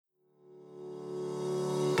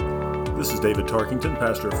This is David Tarkington,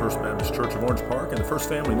 pastor of First Baptist Church of Orange Park and the First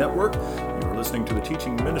Family Network. You are listening to the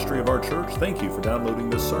teaching ministry of our church. Thank you for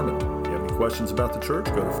downloading this sermon. If you have any questions about the church,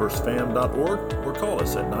 go to firstfam.org or call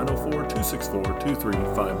us at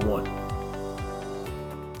 904-264-2351.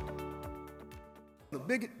 The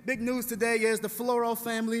big news today is the Floro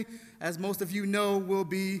family, as most of you know, will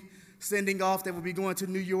be sending off. They will be going to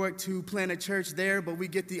New York to plant a church there, but we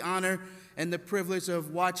get the honor and the privilege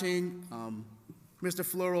of watching Mr.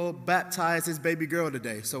 Floro baptize his baby girl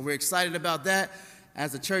today. So we're excited about that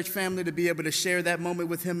as a church family to be able to share that moment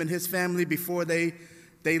with him and his family before they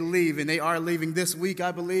leave. And they are leaving this week,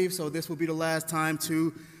 I believe, so this will be the last time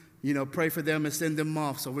to pray for them and send them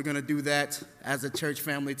off. So we're going to do that as a church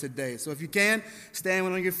family today. So if you can, stand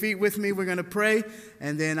on your feet with me. We're going to pray,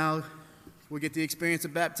 and then we'll get the experience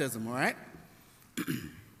of baptism, all right?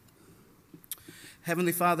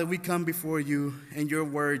 Heavenly Father, we come before you, and your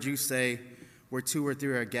word you say, where two or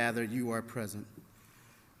three are gathered, you are present.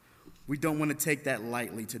 We don't want to take that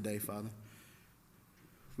lightly today, Father.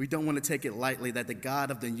 We don't want to take it lightly that the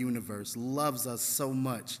God of the universe loves us so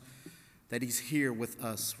much that he's here with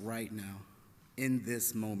us right now, in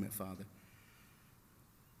this moment, Father.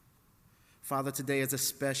 Father, today is a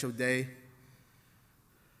special day.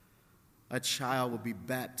 A child will be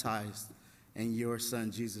baptized in your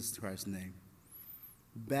Son, Jesus Christ's name.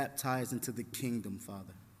 Baptized into the kingdom,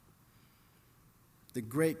 Father. The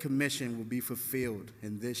Great Commission will be fulfilled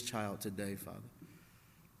in this child today, Father.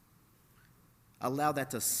 Allow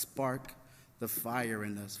that to spark the fire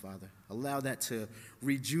in us, Father. Allow that to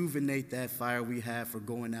rejuvenate that fire we have for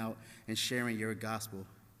going out and sharing your gospel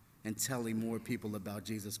and telling more people about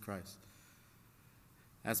Jesus Christ.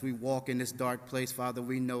 As we walk in this dark place, Father,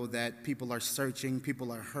 we know that people are searching,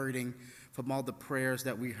 people are hurting from all the prayers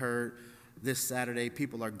that we heard this Saturday.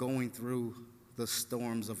 People are going through the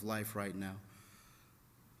storms of life right now.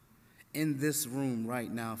 In this room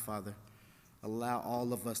right now, Father, allow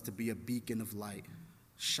all of us to be a beacon of light.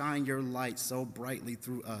 Shine your light so brightly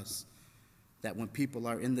through us that when people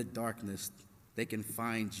are in the darkness, they can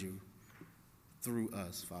find you through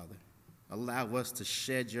us, Father. Allow us to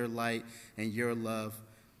shed your light and your love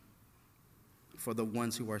for the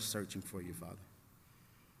ones who are searching for you, Father.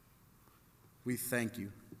 We thank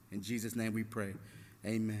you. In Jesus' name we pray.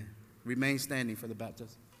 Amen. Remain standing for the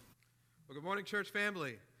baptism. Well, good morning, church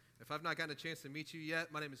family. If I've not gotten a chance to meet you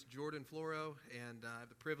yet, my name is Jordan Floro, and I have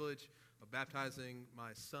the privilege of baptizing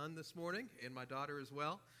my son this morning and my daughter as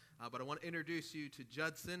well. But I want to introduce you to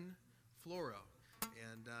Judson Floro.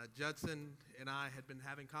 And Judson and I had been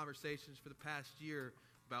having conversations for the past year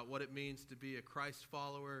about what it means to be a Christ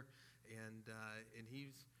follower, and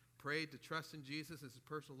he's prayed to trust in Jesus as his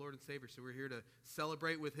personal Lord and Savior. So we're here to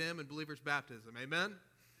celebrate with him in believer's baptism. Amen?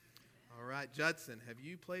 All right, Judson, have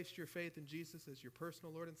you placed your faith in Jesus as your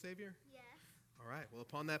personal Lord and Savior? Yes. All right, well,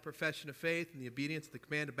 upon that profession of faith and the obedience to the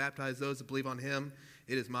command to baptize those that believe on him,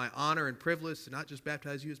 it is my honor and privilege to not just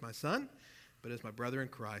baptize you as my son, but as my brother in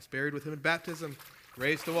Christ, buried with him in baptism,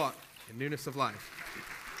 raised to walk in newness of life.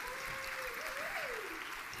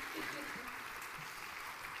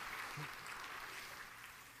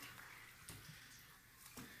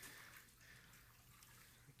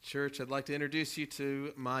 Church, I'd like to introduce you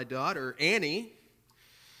to my daughter, Annie.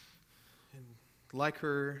 And like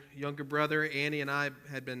her younger brother, Annie and I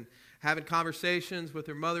had been having conversations with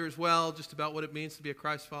her mother as well, just about what it means to be a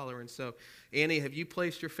Christ follower. And so, Annie, have you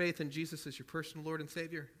placed your faith in Jesus as your personal Lord and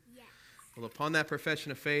Savior? Yes. Well, upon that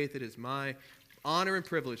profession of faith, it is my honor and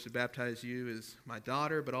privilege to baptize you as my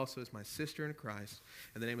daughter, but also as my sister in Christ,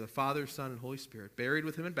 in the name of the Father, Son, and Holy Spirit, buried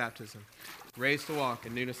with him in baptism, raised to walk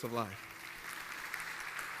in newness of life.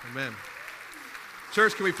 Amen.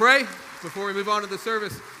 Church, can we pray before we move on to the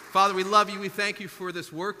service? Father, we love you. We thank you for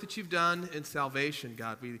this work that you've done in salvation,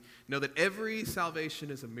 God. We know that every salvation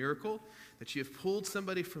is a miracle, that you have pulled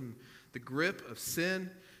somebody from the grip of sin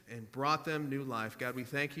and brought them new life. God, we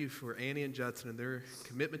thank you for Annie and Judson and their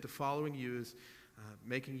commitment to following you as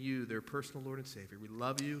making you their personal Lord and Savior. We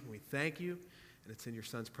love you and we thank you, and it's in your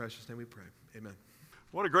Son's precious name we pray. Amen.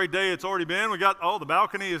 What a great day it's already been. We got, the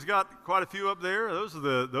balcony has got quite a few up there. Those are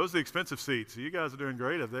the expensive seats. So you guys are doing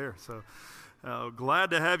great up there. So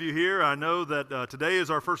glad to have you here. I know that today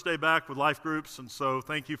is our first day back with life groups, and so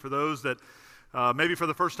thank you for those that Maybe for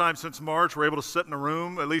the first time since March, we're able to sit in a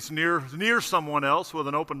room, at least near someone else with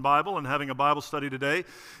an open Bible and having a Bible study today.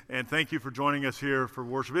 And thank you for joining us here for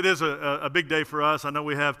worship. It is a big day for us. I know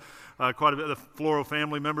we have quite a bit of the Floro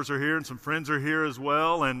family members are here, and some friends are here as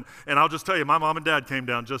well. And I'll just tell you, my mom and dad came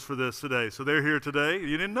down just for this today. So they're here today.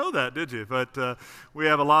 You didn't know that, did you? But we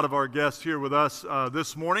have a lot of our guests here with us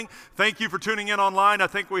this morning. Thank you for tuning in online. I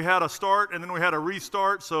think we had a start, and then we had a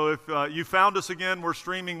restart. So if you found us again, we're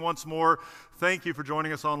streaming once more. Thank you for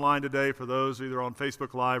joining us online today, for those either on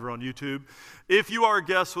Facebook Live or on YouTube. If you are a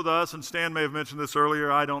guest with us, and Stan may have mentioned this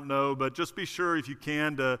earlier, I don't know, but just be sure, if you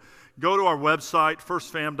can, to go to our website,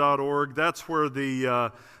 firstfam.org. That's where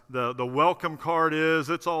the welcome card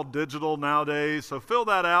is. It's all digital nowadays, so fill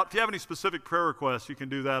that out. If you have any specific prayer requests, you can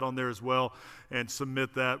do that on there as well and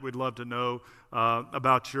submit that. We'd love to know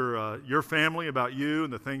about your family, about you,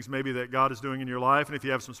 and the things maybe that God is doing in your life. And if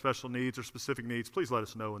you have some special needs or specific needs, please let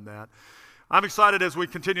us know in that. I'm excited as we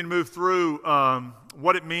continue to move through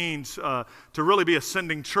what it means to really be a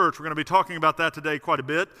sending church. We're going to be talking about that today quite a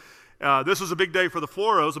bit. This is a big day for the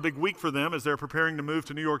Floros, a big week for them as they're preparing to move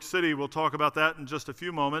to New York City. We'll talk about that in just a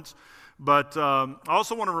few moments. But I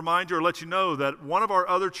also want to remind you or let you know that one of our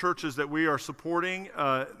other churches that we are supporting,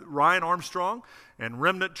 Ryan Armstrong and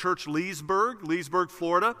Remnant Church Leesburg,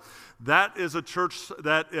 Florida, that is a church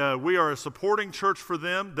that we are a supporting church for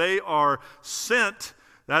them. They are sent.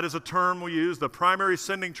 That is a term we use. The primary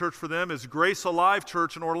sending church for them is Grace Alive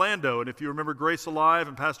Church in Orlando. And if you remember Grace Alive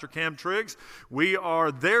and Pastor Cam Triggs, we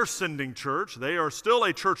are their sending church. They are still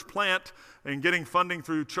a church plant and getting funding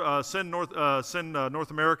through Send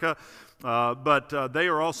North America. But they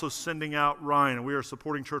are also sending out Ryan, and we are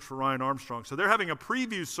supporting church for Ryan Armstrong. So they're having a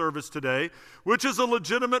preview service today, which is a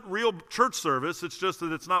legitimate, real church service. It's just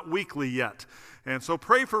that it's not weekly yet. And so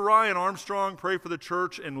pray for Ryan Armstrong, pray for the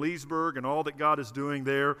church in Leesburg and all that God is doing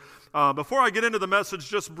there. Before I get into the message,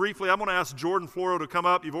 just briefly, I'm going to ask Jordan Floro to come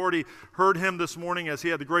up. You've already heard him this morning as he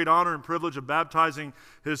had the great honor and privilege of baptizing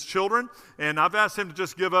his children. And I've asked him to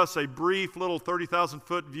just give us a brief little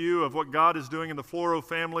 30,000-foot view of what God is doing in the Floro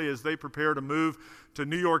family as they prepare to move to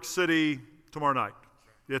New York City tomorrow night.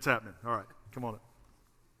 It's happening. All right, come on up.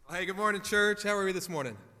 Hey, good morning, church. How are we this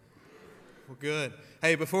morning? Well, good.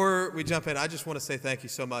 Hey, before we jump in, I just want to say thank you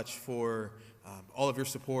so much for all of your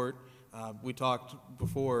support. We talked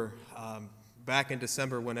before, back in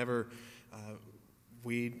December, whenever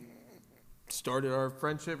we started our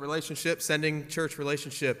friendship relationship, sending church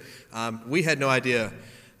relationship. We had no idea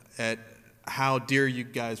at how dear you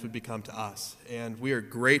guys would become to us. And we are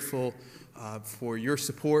grateful for your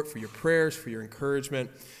support, for your prayers, for your encouragement.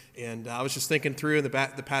 And I was just thinking through in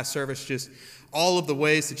the past service, just all of the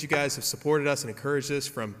ways that you guys have supported us and encouraged us,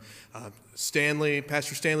 from Pastor Stanley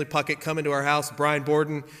Puckett coming to our house, Brian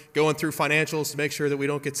Borden going through financials to make sure that we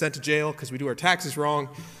don't get sent to jail because we do our taxes wrong,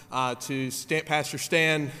 to Pastor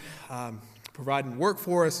Stan providing work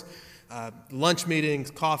for us, lunch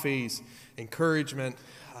meetings, coffees, encouragement,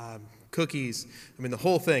 cookies. I mean, the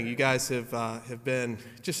whole thing. You guys have been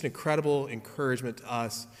just an incredible encouragement to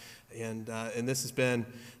us, and this has been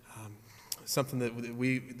something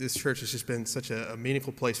that this church has just been such a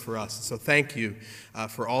meaningful place for us. So thank you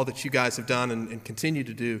for all that you guys have done and continue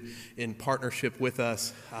to do in partnership with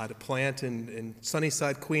us to plant in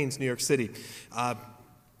Sunnyside, Queens, New York City.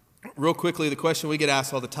 Real quickly, the question we get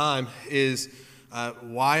asked all the time is,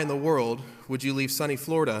 why in the world would you leave sunny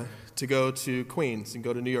Florida to go to Queens and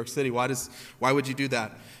go to New York City? Why would you do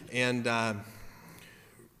that? And a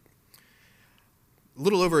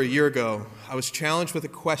little over a year ago, I was challenged with a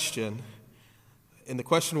question, and the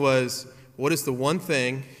question was, what is the one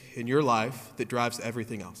thing in your life that drives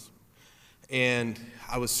everything else? And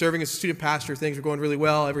I was serving as a student pastor. Things were going really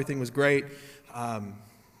well. Everything was great.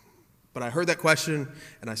 But I heard that question,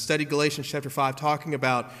 and I studied Galatians chapter 5, talking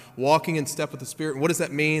about walking in step with the Spirit. And what does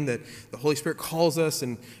that mean, that the Holy Spirit calls us?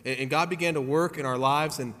 And God began to work in our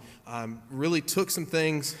lives and really took some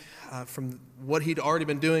things from what he'd already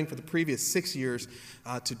been doing for the previous 6 years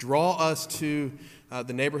to draw us to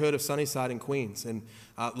the neighborhood of Sunnyside in Queens. And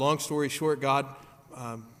long story short, God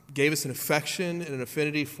gave us an affection and an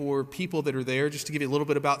affinity for people that are there. Just to give you a little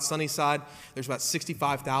bit about Sunnyside, there's about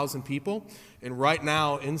 65,000 people. And right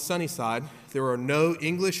now in Sunnyside, there are no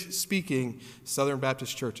English-speaking Southern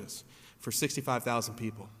Baptist churches for 65,000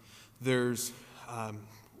 people. There's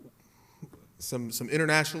some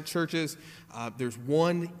international churches. There's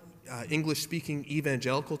one English-speaking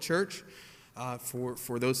evangelical church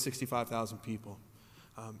for those 65,000 people.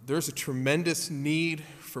 There's a tremendous need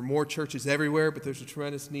for more churches everywhere, but there's a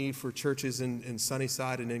tremendous need for churches in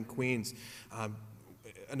Sunnyside and in Queens.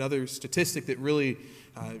 Another statistic that really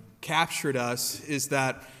captured us is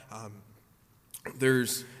that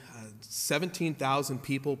there's 17,000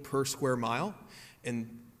 people per square mile,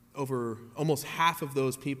 and over almost half of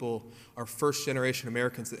those people are first-generation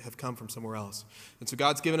Americans that have come from somewhere else. And so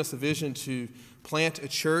God's given us a vision to plant a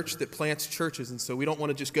church that plants churches. And so we don't want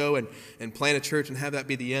to just go and plant a church and have that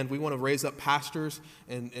be the end. We want to raise up pastors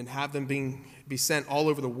and have them be sent all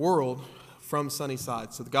over the world from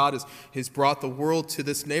Sunnyside. So God has brought the world to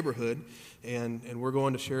this neighborhood, and we're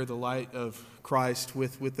going to share the light of Christ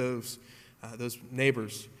with those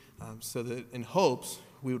neighbors, so that in hopes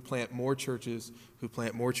we would plant more churches who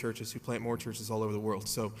plant more churches who plant more churches all over the world.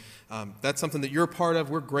 So that's something that you're a part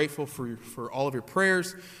of. We're grateful for all of your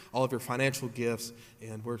prayers, all of your financial gifts,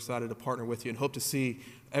 and we're excited to partner with you and hope to see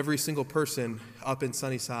every single person up in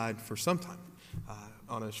Sunnyside for some time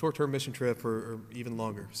on a short-term mission trip or even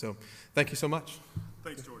longer. So thank you so much.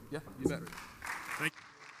 Thanks, Jordan. Yeah, you bet. Thank you.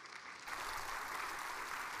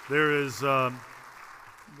 There is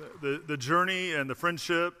the journey and the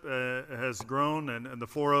friendship has grown, and the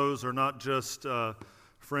 4Os are not just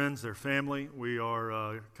friends, they're family. We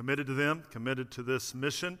are committed to them, committed to this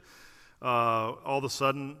mission. All of a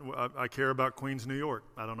sudden, I care about Queens, New York.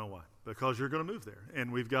 I don't know why. Because you're going to move there,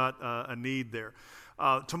 and we've got a need there.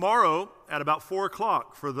 Tomorrow at about 4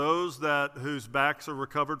 o'clock, for those whose backs are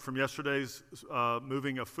recovered from yesterday's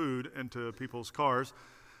moving of food into people's cars,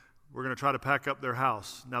 we're going to try to pack up their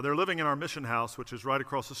house. Now, they're living in our mission house, which is right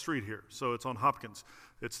across the street here. So it's on Hopkins.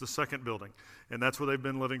 It's the second building. And that's where they've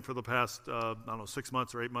been living for the past, 6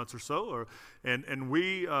 months or 8 months or so.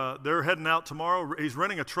 They're heading out tomorrow. He's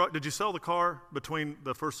renting a truck. Did you sell the car between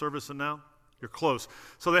the first service and now? You're close.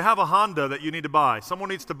 So they have a Honda that you need to buy. Someone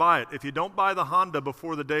needs to buy it. If you don't buy the Honda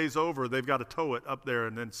before the day's over, they've got to tow it up there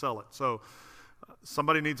and then sell it. So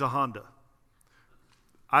somebody needs a Honda.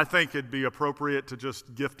 I think it'd be appropriate to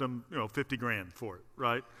just gift them, $50,000 for it,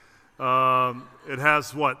 right? It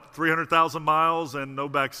has 300,000 miles and no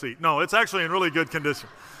back seat. No, it's actually in really good condition.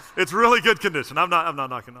 It's really good condition. I'm not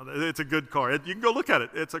knocking on it. It's a good car. You can go look at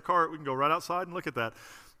it. It's a car. We can go right outside and look at that.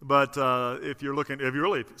 But if you're looking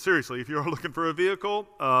for a vehicle,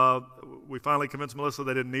 we finally convinced Melissa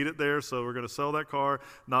they didn't need it there, so we're going to sell that car,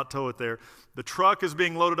 not tow it there. The truck is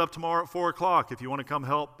being loaded up tomorrow at 4 o'clock. If you want to come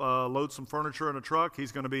help load some furniture in a truck,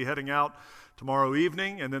 he's going to be heading out tomorrow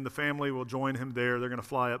evening, and then the family will join him there. They're going to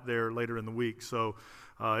fly up there later in the week. So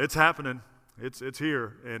it's happening. It's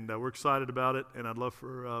here, and we're excited about it, and I'd love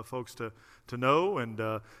for folks to know and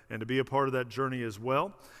to be a part of that journey as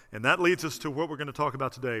well. And that leads us to what we're going to talk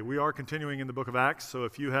about today. We are continuing in the book of Acts, so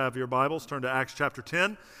if you have your Bibles, turn to Acts chapter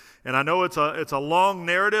 10. And I know it's a long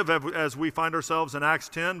narrative as we find ourselves in Acts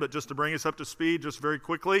 10, but just to bring us up to speed just very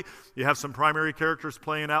quickly, you have some primary characters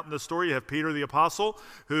playing out in this story. You have Peter the Apostle,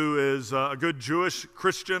 who is a good Jewish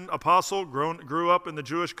Christian apostle, grew up in the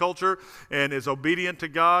Jewish culture and is obedient to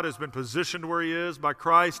God, has been positioned where he is by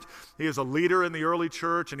Christ. He is a leader in the early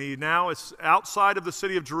church, and he now is outside of the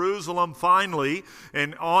city of Jerusalem finally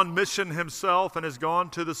and on mission himself, and has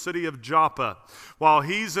gone to the city of Joppa. While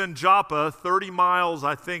he's in Joppa, 30 miles,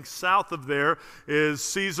 I think, south of there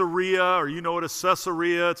is Caesarea, or you know it as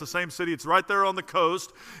Caesarea. It's the same city. It's right there on the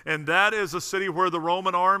coast, and that is a city where the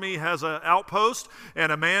Roman army has an outpost,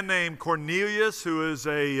 and a man named Cornelius, who is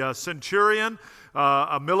a centurion,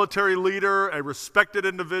 a military leader, a respected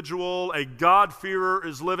individual, a God-fearer,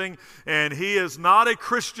 is living, and he is not a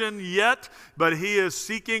Christian yet, but he is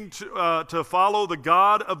seeking to follow the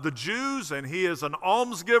God of the Jews, and he is an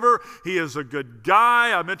almsgiver. He is a good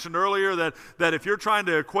guy. I mentioned earlier that if you're trying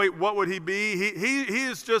to equate what would he be, he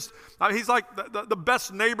is just, he's like the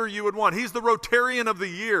best neighbor you would want. He's the Rotarian of the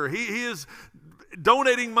year. He is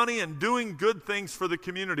donating money and doing good things for the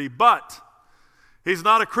community, but he's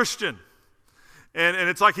not a Christian. And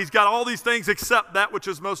it's like he's got all these things except that which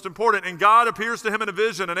is most important. And God appears to him in a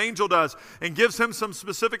vision, an angel does, and gives him some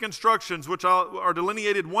specific instructions, which are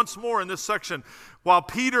delineated once more in this section, while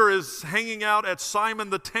Peter is hanging out at Simon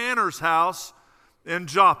the tanner's house in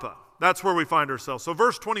Joppa. That's where we find ourselves. So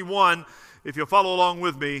verse 21, if you'll follow along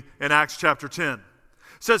with me in Acts chapter 10.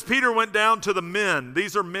 Says Peter went down to the men.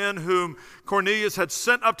 These are men whom Cornelius had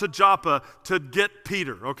sent up to Joppa to get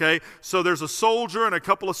Peter, okay? So there's a soldier and a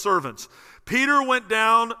couple of servants. Peter went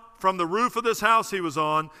down from the roof of this house he was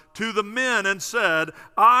on to the men and said,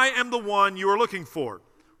 I am the one you are looking for.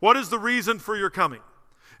 What is the reason for your coming?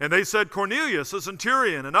 And they said, Cornelius, a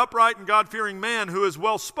centurion, an upright and God-fearing man who is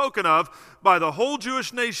well spoken of by the whole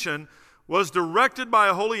Jewish nation, was directed by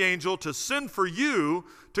a holy angel to send for you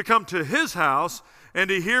to come to his house and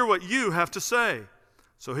to hear what you have to say.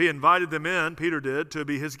 So he invited them in, Peter did, to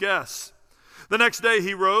be his guests. The next day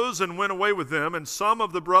he rose and went away with them, and some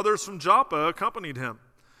of the brothers from Joppa accompanied him.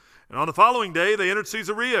 And on the following day, they entered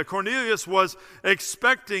Caesarea. Cornelius was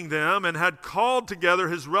expecting them and had called together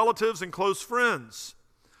his relatives and close friends.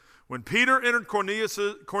 When Peter entered,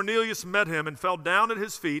 Cornelius met him and fell down at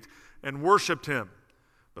his feet and worshipped him.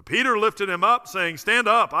 But Peter lifted him up, saying, "Stand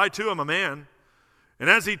up, I too am a man." And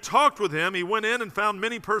as he talked with him, he went in and found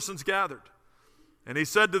many persons gathered. And he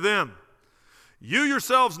said to them, "You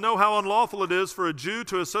yourselves know how unlawful it is for a Jew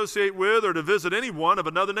to associate with or to visit anyone of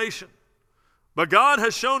another nation. But God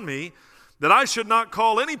has shown me that I should not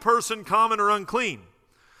call any person common or unclean.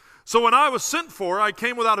 So when I was sent for, I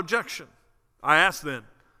came without objection. I asked then,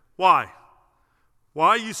 'Why?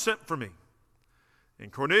 Why you sent for me?'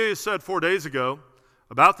 And Cornelius said, 4 days ago,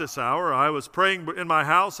 about this hour, I was praying in my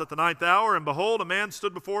house at the 9th hour, and behold, a man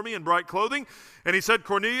stood before me in bright clothing. And he said,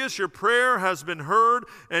 'Cornelius, your prayer has been heard,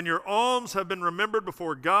 and your alms have been remembered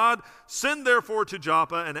before God. Send therefore to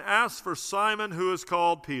Joppa and ask for Simon, who is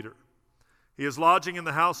called Peter. He is lodging in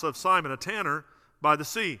the house of Simon, a tanner, by the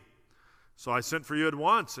sea.' So I sent for you at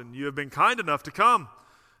once, and you have been kind enough to come.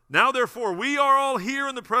 Now therefore, we are all here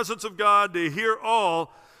in the presence of God to hear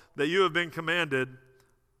all that you have been commanded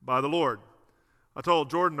by the Lord." I told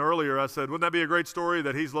Jordan earlier, I said, wouldn't that be a great story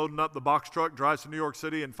that he's loading up the box truck, drives to New York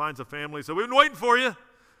City, and finds a family. So we've been waiting for you.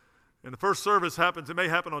 And the first service happens, it may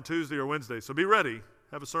happen on Tuesday or Wednesday. So be ready,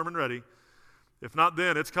 have a sermon ready. If not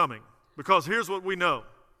then, it's coming. Because here's what we know.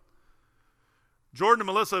 Jordan and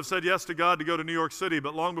Melissa have said yes to God to go to New York City,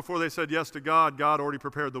 but long before they said yes to God, God already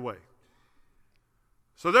prepared the way.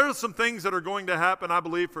 So there are some things that are going to happen, I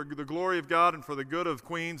believe, for the glory of God and for the good of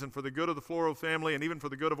Queens and for the good of the Floro family and even for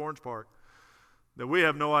the good of Orange Park that we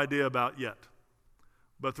have no idea about yet.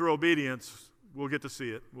 But through obedience, we'll get to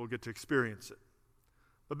see it. We'll get to experience it.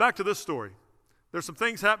 But back to this story. There's some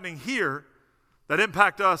things happening here that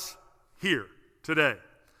impact us here today.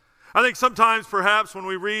 I think sometimes perhaps when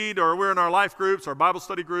we read or we're in our life groups, our Bible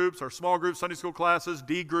study groups, our small groups, Sunday school classes,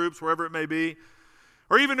 D groups, wherever it may be,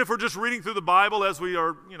 or even if we're just reading through the Bible as we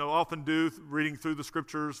are, often do, reading through the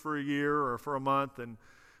scriptures for a year or for a month, and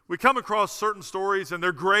we come across certain stories and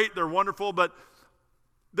they're great, they're wonderful, but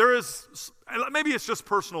there is, maybe it's just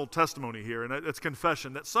personal testimony here, and it's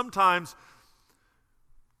confession, that sometimes,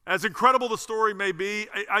 as incredible the story may be,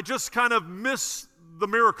 I just kind of miss the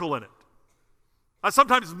miracle in it. I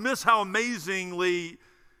sometimes miss how amazingly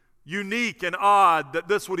unique and odd that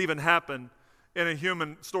this would even happen in a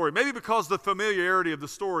human story. Maybe because the familiarity of the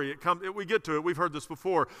story, we get to it, we've heard this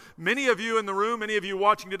before. Many of you in the room, many of you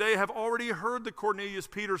watching today have already heard the Cornelius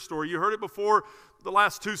Peter story. You heard it before the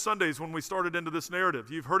last 2 Sundays when we started into this narrative.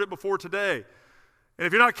 You've heard it before today. And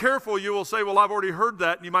if you're not careful, you will say, well, I've already heard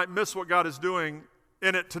that, and you might miss what God is doing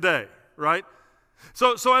in it today, right?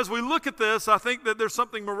 So as we look at this, I think that there's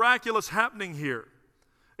something miraculous happening here.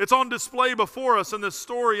 It's on display before us in this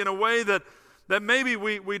story in a way that maybe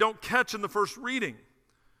we don't catch in the first reading.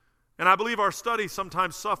 And I believe our study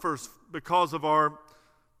sometimes suffers because of our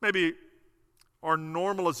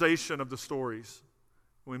normalization of the stories.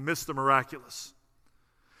 We miss the miraculous.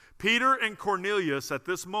 Peter and Cornelius at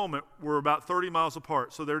this moment were about 30 miles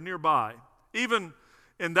apart, so they're nearby. Even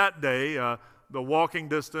in that day, the walking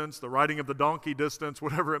distance, the riding of the donkey distance,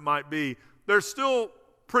 whatever it might be, they're still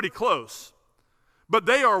pretty close. But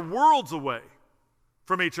they are worlds away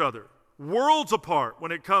from each other, worlds apart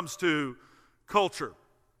when it comes to culture,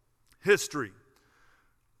 history,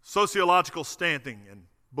 sociological standing, and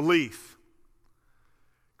belief.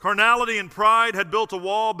 Carnality and pride had built a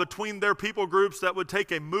wall between their people groups that would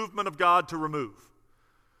take a movement of God to remove.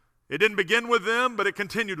 It didn't begin with them, but it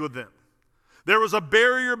continued with them. There was a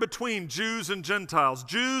barrier between Jews and Gentiles.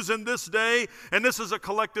 Jews in this day, and this is a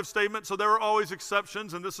collective statement, so there are always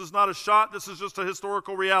exceptions, and this is not a shot, this is just a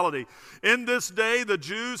historical reality. In this day, the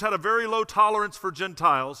Jews had a very low tolerance for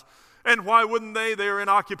Gentiles, and why wouldn't they? They are in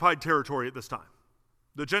occupied territory at this time.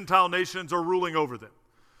 The Gentile nations are ruling over them.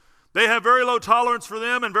 They have very low tolerance for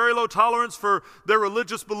them and very low tolerance for their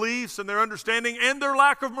religious beliefs and their understanding and their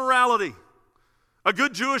lack of morality. A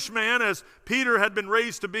good Jewish man, as Peter had been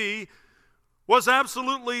raised to be, was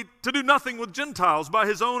absolutely to do nothing with Gentiles by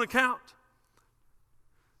his own account.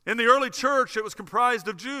 In the early church, it was comprised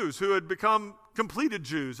of Jews who had become completed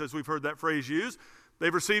Jews, as we've heard that phrase used.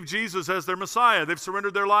 They've received Jesus as their Messiah. They've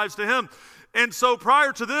surrendered their lives to Him. And so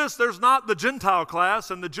prior to this, there's not the Gentile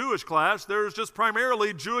class and the Jewish class. There's just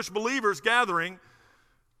primarily Jewish believers gathering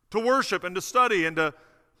to worship and to study and to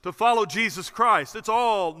follow Jesus Christ. It's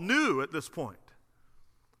all new at this point.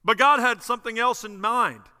 But God had something else in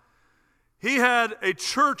mind. He had a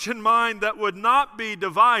church in mind that would not be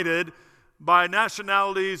divided by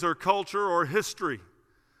nationalities or culture or history,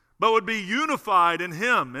 but would be unified in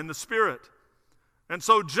Him, in the Spirit. And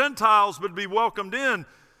so Gentiles would be welcomed in,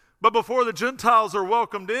 But before the Gentiles are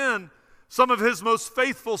welcomed in, some of his most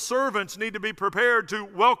faithful servants need to be prepared to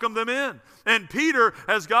welcome them in. And Peter,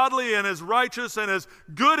 as godly and as righteous and as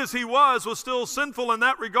good as he was still sinful in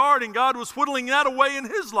that regard, and God was whittling that away in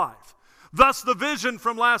his life. Thus the vision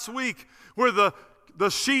from last week where the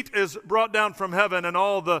sheet is brought down from heaven and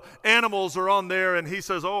all the animals are on there, and he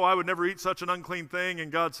says, oh, I would never eat such an unclean thing. And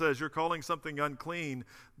God says, you're calling something unclean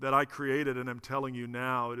that I created, and I'm telling you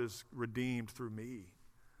now it is redeemed through me.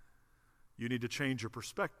 You need to change your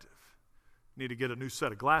perspective. You need to get a new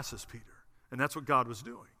set of glasses, Peter. And that's what God was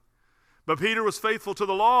doing. But Peter was faithful to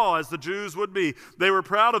the law, as the Jews would be. They were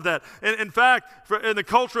proud of that. And in fact, in the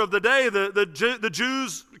culture of the day, the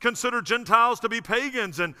Jews considered Gentiles to be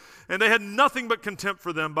pagans, and they had nothing but contempt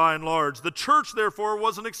for them by and large. The church, therefore,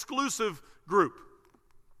 was an exclusive group,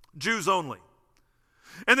 Jews only.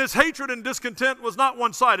 And this hatred and discontent was not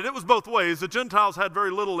one-sided. It was both ways. The Gentiles had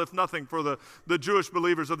very little, if nothing, for the Jewish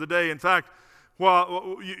believers of the day. In fact,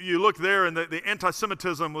 well, you look there, and the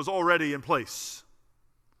anti-Semitism was already in place.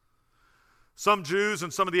 Some Jews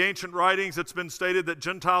and some of the ancient writings, it's been stated that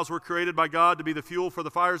Gentiles were created by God to be the fuel for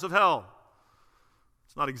the fires of hell.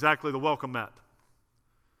 It's not exactly the welcome mat.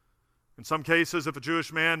 In some cases, if a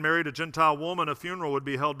Jewish man married a Gentile woman, a funeral would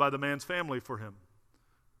be held by the man's family for him,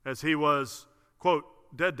 as he was, quote,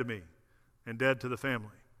 dead to me and dead to the family.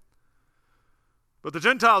 But the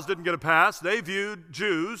Gentiles didn't get a pass. They viewed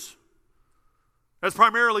Jews as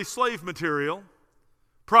primarily slave material,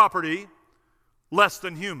 property, less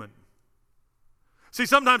than human. See,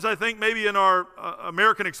 sometimes I think maybe in our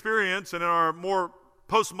American experience and in our more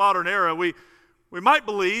postmodern era, we might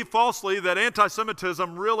believe falsely that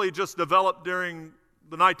anti-Semitism really just developed during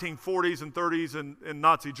the 1940s and 30s in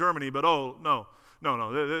Nazi Germany, but no.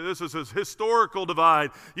 This is a historical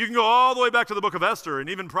divide. You can go all the way back to the book of Esther and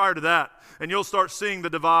even prior to that, and you'll start seeing the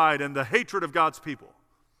divide and the hatred of God's people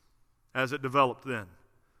as it developed then.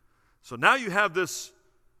 So now you have this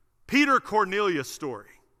Peter Cornelius story.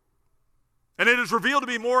 And it is revealed to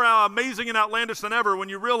be more amazing and outlandish than ever when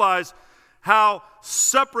you realize how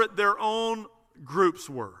separate their own groups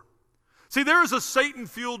were. See, there is a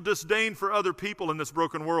Satan-fueled disdain for other people in this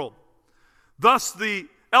broken world. Thus, the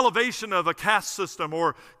elevation of a caste system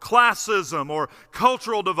or classism or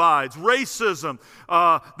cultural divides, racism,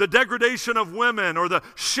 the degradation of women or the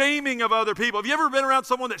shaming of other people. Have you ever been around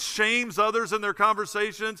someone that shames others in their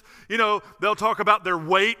conversations? You know, they'll talk about their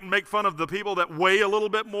weight and make fun of the people that weigh a little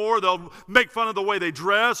bit more. They'll make fun of the way they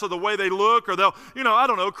dress or the way they look, or they'll,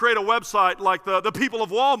 create a website like the people of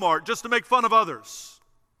Walmart just to make fun of others.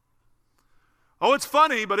 Oh, it's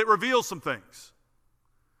funny, but it reveals some things.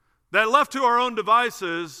 That left to our own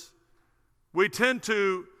devices, we tend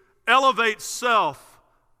to elevate self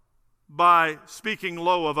by speaking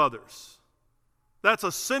low of others. That's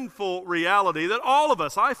a sinful reality that all of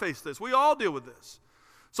us, I face this, we all deal with this.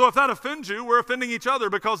 So if that offends you, we're offending each other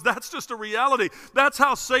because that's just a reality. That's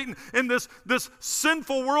how Satan, in this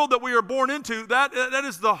sinful world that we are born into, that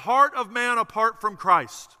is the heart of man apart from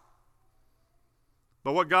Christ.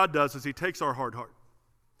 But what God does is He takes our hard heart,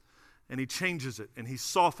 and He changes it, and He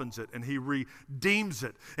softens it, and He redeems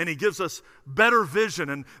it, and He gives us better vision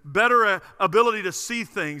and better ability to see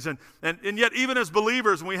things. And yet, even as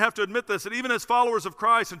believers, and we have to admit this, and even as followers of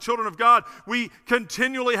Christ and children of God, we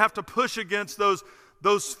continually have to push against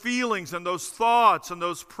those feelings and those thoughts and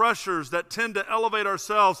those pressures that tend to elevate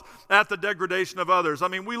ourselves at the degradation of others. I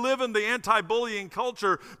mean, we live in the anti-bullying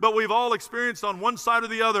culture, but we've all experienced on one side or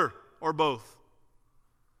the other, or both.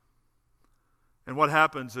 And what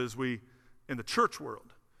happens is in the church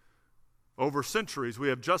world, over centuries, we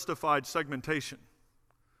have justified segmentation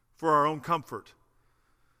for our own comfort.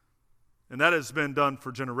 And that has been done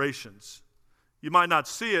for generations. You might not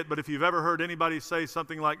see it, but if you've ever heard anybody say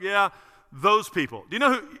something like, yeah, those people. Do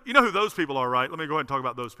you know who those people are, right? Let me go ahead and talk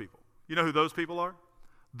about those people. You know who those people are?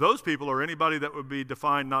 Those people are anybody that would be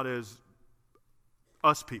defined not as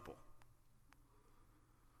us people.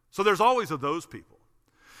 So there's always a those people.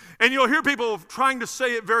 And you'll hear people trying to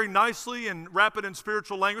say it very nicely and wrap it in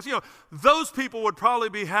spiritual language. You know, those people would probably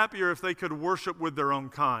be happier if they could worship with their own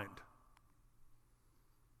kind.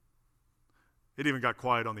 It even got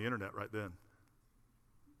quiet on the internet right then.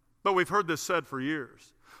 But we've heard this said for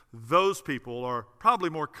years. Those people are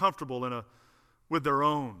probably more comfortable with their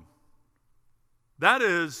own. That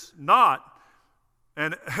is not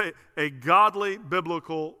a godly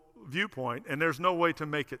biblical viewpoint, and there's no way to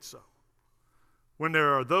make it so. When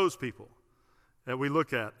there are those people that we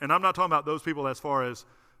look at, and I'm not talking about those people as far as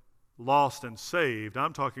lost and saved,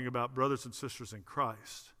 I'm talking about brothers and sisters in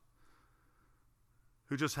Christ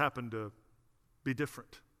who just happen to be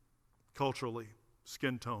different culturally,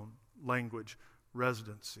 skin tone, language,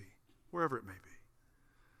 residency, wherever it may be.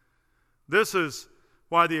 This is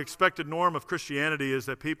why the expected norm of Christianity is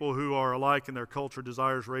that people who are alike in their culture,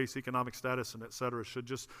 desires, race, economic status, and etc. should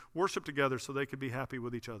just worship together so they could be happy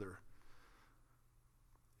with each other.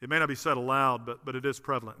 It may not be said aloud, but it is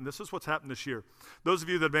prevalent. And this is what's happened this year. Those of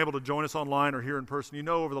you that have been able to join us online or here in person, you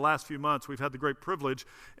know over the last few months we've had the great privilege.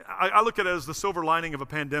 I look at it as the silver lining of a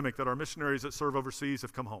pandemic that our missionaries that serve overseas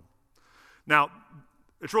have come home. Now,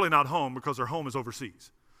 it's really not home because their home is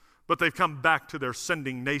overseas, but they've come back to their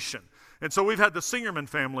sending nation. And so we've had the Singerman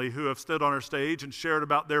family who have stood on our stage and shared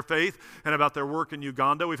about their faith and about their work in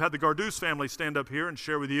Uganda. We've had the Gardus family stand up here and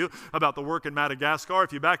share with you about the work in Madagascar.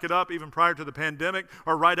 If you back it up, even prior to the pandemic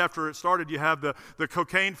or right after it started, you have the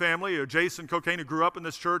Cocaine family, or Jason Cocaine, who grew up in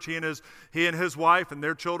this church, he and his wife and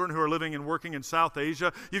their children who are living and working in South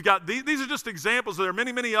Asia. You've got these are just examples. There are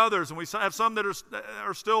many, many others, and we have some that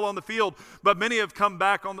are still on the field, but many have come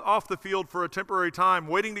back off the field for a temporary time,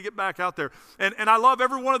 waiting to get back out there. And I love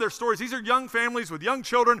every one of their stories. These are young families with young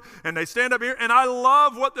children, and they stand up here, and I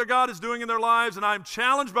love what their God is doing in their lives, and I'm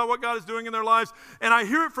challenged by what God is doing in their lives, and I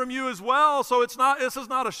hear it from you as well. So this is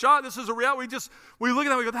not a shot, this is a reality. We look at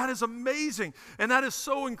that and we go, that is amazing, and that is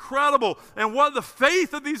so incredible. And what the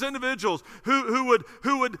faith of these individuals who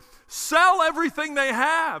would sell everything they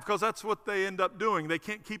have, because that's what they end up doing. They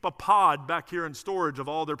can't keep a pod back here in storage of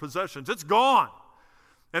all their possessions. It's gone.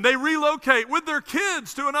 And they relocate with their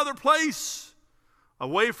kids to another place,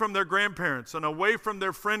 away from their grandparents and away from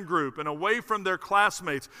their friend group and away from their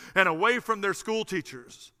classmates and away from their school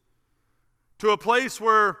teachers, to a place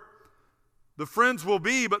where the friends will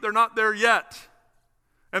be, but they're not there yet.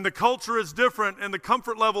 And the culture is different and the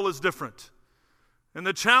comfort level is different. And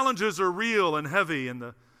the challenges are real and heavy, and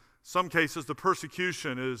some cases the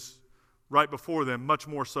persecution is right before them, much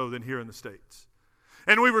more so than here in the States.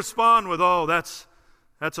 And we respond with, oh, that's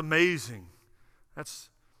amazing. That's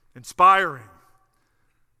inspiring.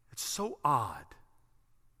 It's so odd.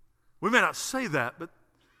 We may not say that, but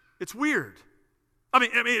it's weird. I mean,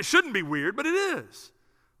 it shouldn't be weird, but it is.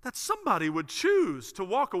 That somebody would choose to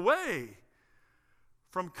walk away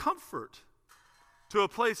from comfort to a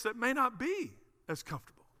place that may not be as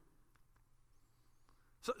comfortable.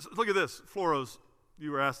 So look at this. Floros,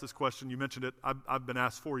 you were asked this question. You mentioned it. I've been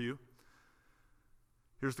asked for you.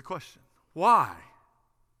 Here's the question. Why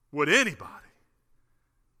would anybody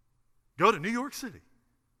go to New York City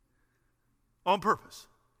on purpose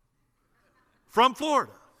from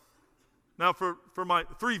Florida? Now, for my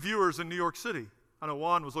 3 viewers in New York City, I know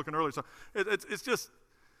Juan was looking earlier, so that's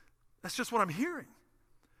just what I'm hearing.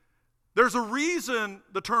 There's a reason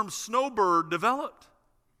the term snowbird developed.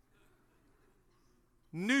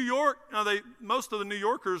 New York, most of the New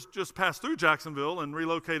Yorkers just passed through Jacksonville and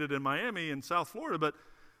relocated in Miami and South Florida, but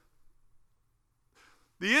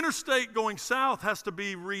the interstate going south has to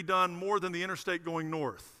be redone more than the interstate going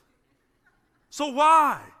north. So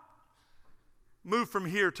why move from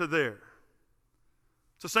here to there?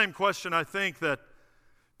 It's the same question I think that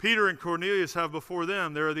Peter and Cornelius have before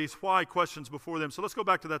them. There are these why questions before them. So let's go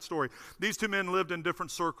back to that story. These two men lived in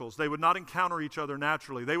different circles. They would not encounter each other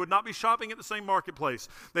naturally. They would not be shopping at the same marketplace.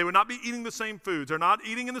 They would not be eating the same foods. They're not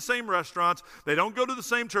eating in the same restaurants. They don't go to the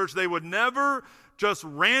same church. They would never just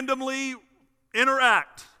randomly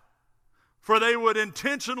interact, for they would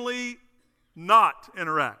intentionally not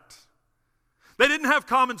interact. They didn't have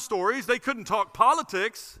common stories. They couldn't talk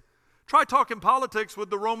politics. Try talking politics with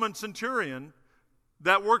the Roman centurion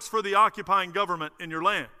that works for the occupying government in your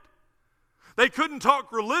land. They couldn't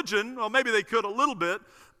talk religion. Well, maybe they could a little bit,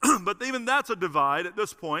 but even that's a divide at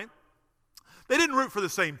this point. They didn't root for the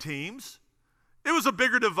same teams. It was a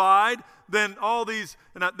bigger divide than all these,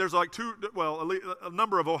 and there's like a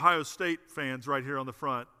number of Ohio State fans right here on the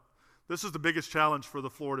front. This is the biggest challenge for the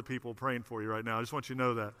Florida people praying for you right now. I just want you to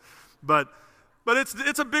know that. But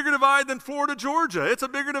it's a bigger divide than Florida, Georgia. It's a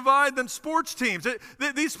bigger divide than sports teams.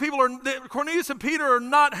 These people Cornelius and Peter are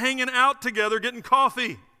not hanging out together getting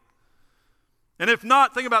coffee. And if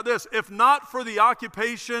not, think about this, if not for the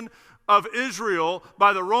occupation of Israel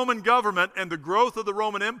by the Roman government and the growth of the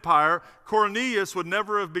Roman Empire, Cornelius would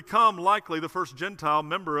never have become likely the first Gentile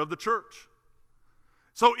member of the church.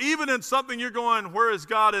 So even in something you're going, where is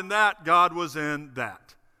God in that? God was in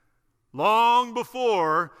that. Long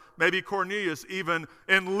before maybe Cornelius even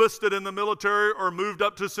enlisted in the military or moved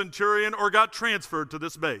up to centurion or got transferred to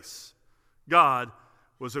this base, God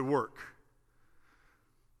was at work.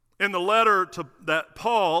 In the letter that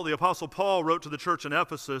Paul, the Apostle Paul, wrote to the church in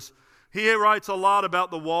Ephesus, he writes a lot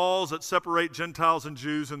about the walls that separate Gentiles and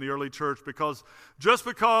Jews in the early church, because just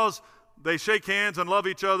because they shake hands and love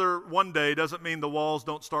each other one day doesn't mean the walls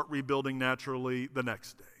don't start rebuilding naturally the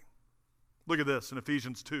next day. Look at this in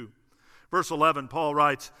Ephesians 2. Verse 11, Paul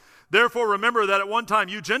writes, "Therefore remember that at one time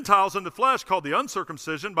you Gentiles in the flesh, called the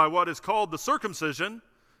uncircumcision by what is called the circumcision,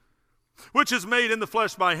 which is made in the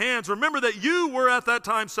flesh by hands. Remember that you were at that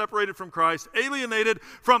time separated from Christ, alienated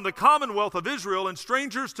from the commonwealth of Israel, and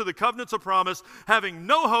strangers to the covenants of promise, having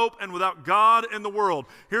no hope and without God in the world."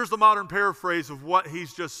 Here's the modern paraphrase of what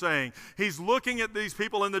he's just saying. He's looking at these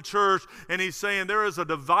people in the church, and he's saying there is a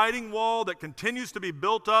dividing wall that continues to be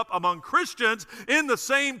built up among Christians in the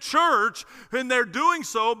same church, and they're doing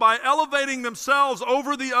so by elevating themselves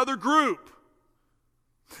over the other group.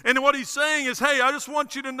 And what he's saying is, hey, I just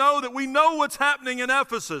want you to know that we know what's happening in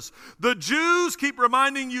Ephesus. The Jews keep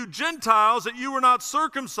reminding you Gentiles that you were not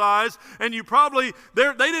circumcised, and you probably,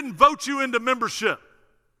 they didn't vote you into membership.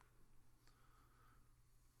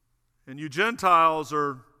 And you Gentiles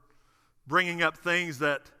are bringing up things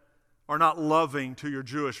that are not loving to your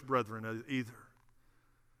Jewish brethren either.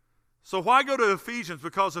 So why go to Ephesians?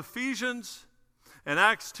 Because Ephesians and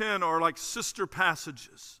Acts 10 are like sister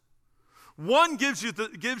passages. One gives you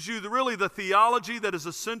really the theology that is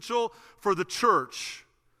essential for the church,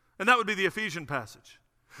 and that would be the Ephesian passage.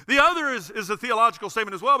 The other is a theological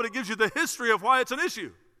statement as well, but it gives you the history of why it's an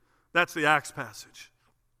issue. That's the Acts passage.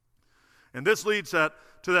 And this leads to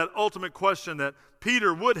that ultimate question that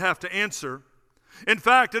Peter would have to answer. In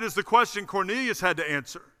fact, it is the question Cornelius had to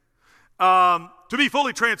answer. To be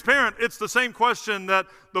fully transparent, it's the same question that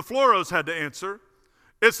the Floros had to answer.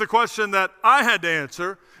 It's the question that I had to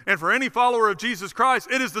answer. And for any follower of Jesus Christ,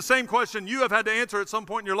 it is the same question you have had to answer at some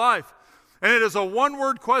point in your life. And it is a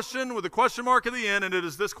one-word question with a question mark at the end, and it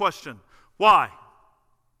is this question: why?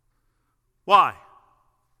 Why?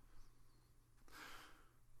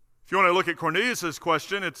 If you want to look at Cornelius'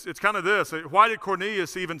 question, it's kind of this. Why did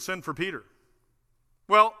Cornelius even send for Peter?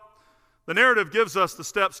 Well, the narrative gives us the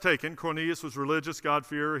steps taken. Cornelius was religious,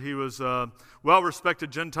 God-fearer. He was a well-respected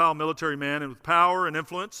Gentile military man and with power and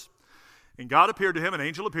influence. And God appeared to him, an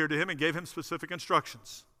angel appeared to him and gave him specific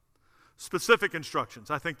instructions. Specific instructions.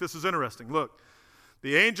 I think this is interesting. Look,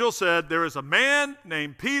 the angel said, there is a man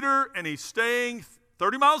named Peter, and he's staying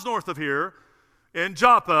 30 miles north of here in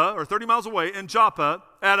Joppa, or 30 miles away in Joppa,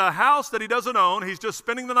 at a house that he doesn't own. He's just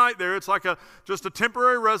spending the night there. It's like just a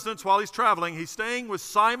temporary residence while he's traveling. He's staying with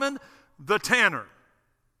Simon the tanner.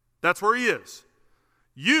 That's where he is.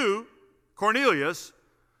 You, Cornelius,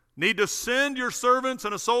 need to send your servants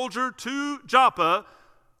and a soldier to Joppa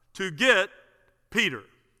to get Peter,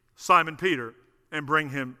 Simon Peter, and bring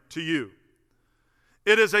him to you.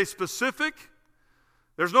 It is a specific,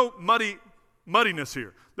 there's no muddiness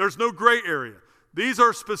here. There's no gray area. These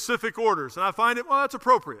are specific orders, and I find it, well, that's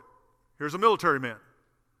appropriate. Here's a military man.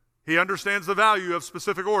 He understands the value of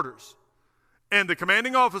specific orders. And the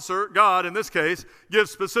commanding officer, God in this case, gives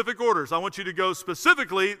specific orders. I want you to go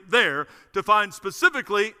specifically there to find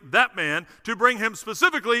specifically that man, to bring him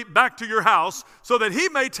specifically back to your house so that he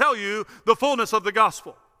may tell you the fullness of the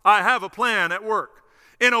gospel. I have a plan at work.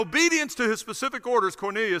 In obedience to his specific orders,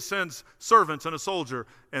 Cornelius sends servants and a soldier,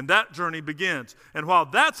 and that journey begins. And while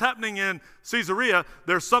that's happening in Caesarea,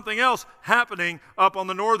 there's something else happening up on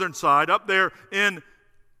the northern side, up there in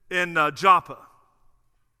Joppa.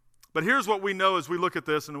 But here's what we know as we look at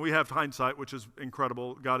this, and we have hindsight, which is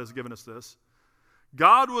incredible. God has given us this.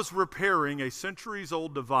 God was repairing a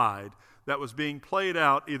centuries-old divide that was being played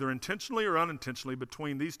out either intentionally or unintentionally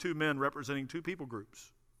between these two men representing two people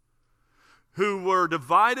groups who were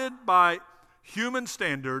divided by human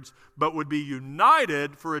standards but would be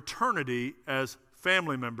united for eternity as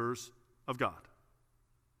family members of God.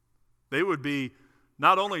 They would be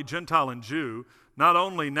not only Gentile and Jew, not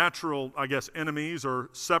only natural, enemies or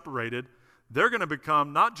separated, they're going to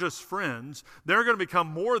become not just friends, they're going to become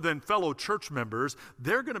more than fellow church members,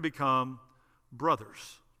 they're going to become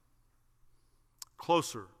brothers,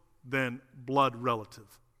 closer than blood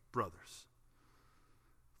relative brothers.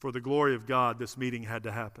 For the glory of God, this meeting had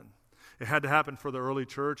to happen. It had to happen for the early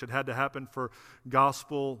church. It had to happen for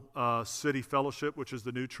Gospel City Fellowship, which is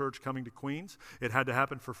the new church coming to Queens. It had to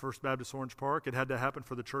happen for First Baptist Orange Park. It had to happen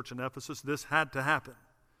for the church in Ephesus. This had to happen.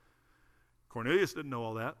 Cornelius didn't know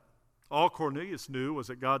all that. All Cornelius knew was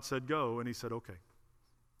that God said go, and he said, okay,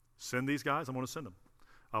 send these guys. I'm going to send them.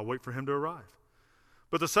 I'll wait for him to arrive.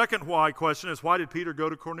 But the second why question is, why did Peter go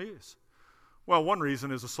to Cornelius? Well, one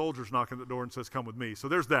reason is a soldier's knocking at the door and says, come with me. So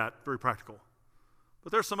there's that, very practical.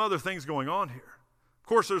 But there's some other things going on here.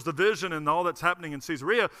 course, there's the vision and all that's happening in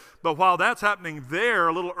Caesarea, but while that's happening there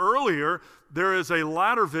a little earlier, there is a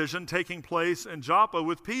latter vision taking place in Joppa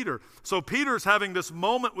with Peter. So Peter's having this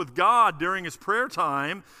moment with God during his prayer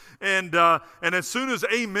time, and as soon as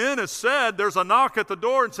amen is said, there's a knock at the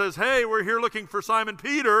door and says, hey, we're here looking for Simon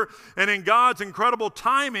Peter. And in God's incredible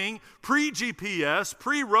timing, pre-GPS,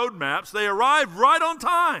 pre-road maps, they arrive right on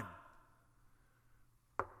time.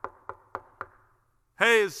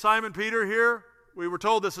 Hey, is Simon Peter here? We were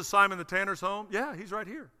told this is Simon the tanner's home. Yeah, he's right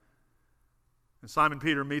here. And Simon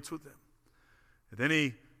Peter meets with them. And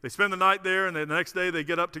then they spend the night there, and then the next day they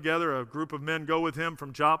get up together. A group of men go with him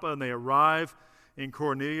from Joppa, and they arrive in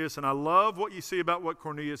Cornelius. And I love what you see about what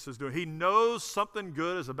Cornelius is doing. He knows something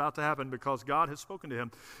good is about to happen because God has spoken to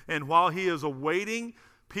him. And while he is awaiting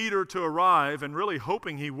Peter to arrive and really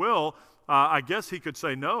hoping he will, I guess he could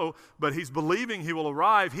say no, but he's believing he will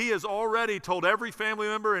arrive. He has already told every family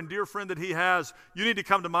member and dear friend that he has, you need to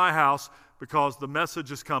come to my house because the message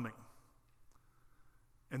is coming.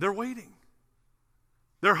 And they're waiting.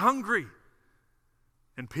 They're hungry.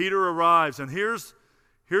 And Peter arrives, and here's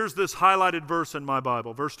this highlighted verse in my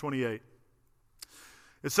Bible, verse 28.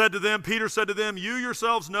 It said to them, Peter said to them, you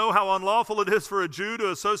yourselves know how unlawful it is for a Jew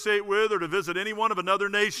to associate with or to visit anyone of another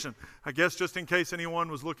nation. I guess just in case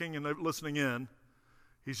anyone was looking and listening in,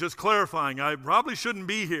 he's just clarifying, I probably shouldn't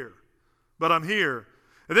be here, but I'm here.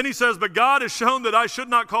 And then he says, but God has shown that I should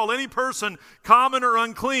not call any person common or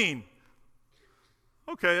unclean.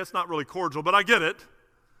 Okay, that's not really cordial, but I get it.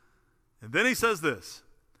 And then he says this,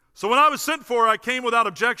 so when I was sent for, I came without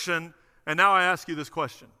objection, and now I ask you this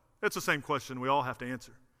question. It's the same question we all have to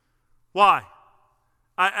answer. Why?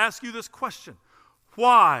 I ask you this question.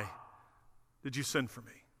 Why did you send for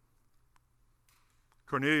me?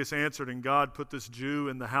 Cornelius answered, and God put this Jew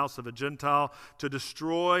in the house of a Gentile to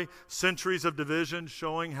destroy centuries of division,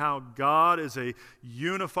 showing how God is a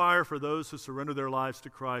unifier for those who surrender their lives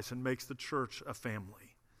to Christ and makes the church a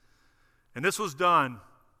family. And this was done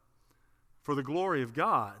for the glory of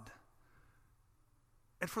God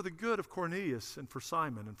and for the good of Cornelius and for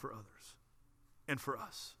Simon and for others and for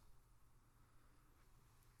us.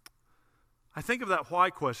 I think of that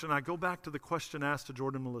why question. I go back to the question asked to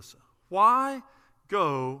Jordan and Melissa. Why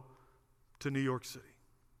go to New York City?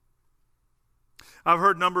 I've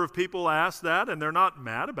heard a number of people ask that, and they're not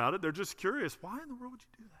mad about it. They're just curious. Why in the world would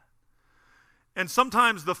you do that? And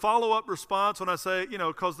sometimes the follow-up response when I say,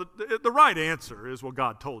 because the right answer is, well,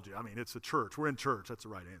 God told you. I mean, it's a church. We're in church. That's the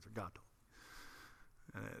right answer. God told you.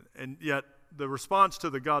 And yet the response to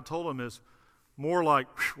the God told him is more like,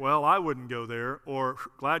 well, I wouldn't go there, or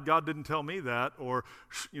glad God didn't tell me that, or,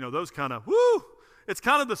 those kind of, woo! It's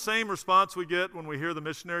kind of the same response we get when we hear the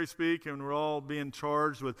missionary speak and we're all being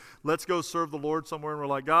charged with, let's go serve the Lord somewhere. And we're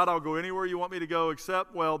like, God, I'll go anywhere you want me to go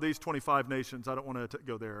except, well, these 25 nations. I don't want to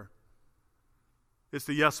go there. It's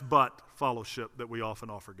the yes, but fellowship that we often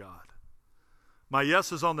offer God. My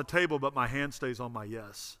yes is on the table, but my hand stays on my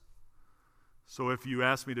yes. So if you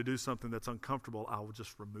ask me to do something that's uncomfortable, I will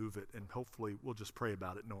just remove it, and hopefully we'll just pray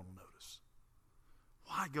about it. No one will notice.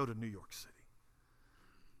 Why go to New York City?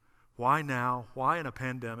 Why now? Why in a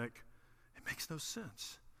pandemic? It makes no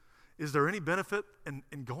sense. Is there any benefit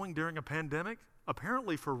in going during a pandemic?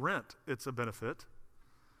 Apparently for rent, it's a benefit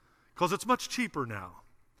because it's much cheaper now.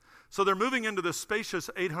 So they're moving into this spacious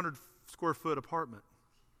 800 square foot apartment.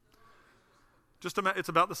 It's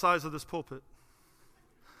about the size of this pulpit.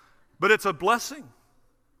 But it's a blessing.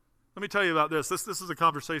 Let me tell you about this. This is a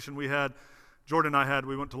conversation we had, Jordan and I had.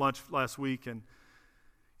 We went to lunch last week, and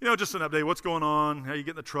just an update. What's going on? How you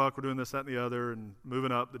get in the truck? We're doing this, that, and the other, and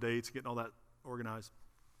moving up the dates, getting all that organized.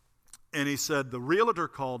 And he said the realtor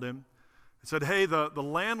called him and said, hey, the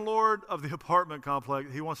landlord of the apartment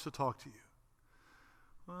complex, he wants to talk to you.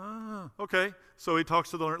 Okay. So he talks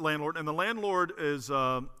to the landlord, and the landlord is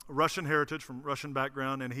Russian heritage, from Russian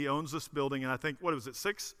background, and he owns this building, and I think,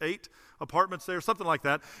 6, 8 apartments there, something like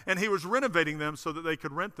that. And he was renovating them so that they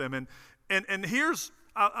could rent them. And here's,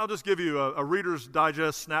 I'll just give you a Reader's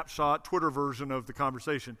Digest snapshot, Twitter version of the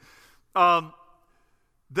conversation.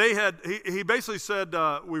 He basically said,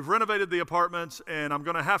 we've renovated the apartments, and I'm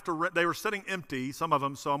going to have to rent. They were sitting empty, some of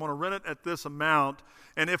them, so I'm going to rent it at this amount.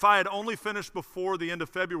 And if I had only finished before the end of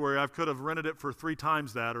February, I could have rented it for 3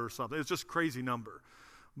 times that or something. It's just a crazy number.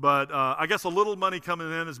 But I guess a little money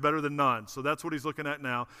coming in is better than none. So that's what he's looking at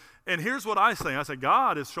now. And here's what I say. I say,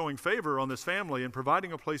 God is showing favor on this family and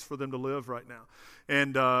providing a place for them to live right now.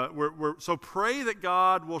 And so pray that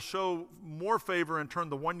God will show more favor and turn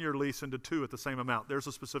the 1-year lease into 2 at the same amount. There's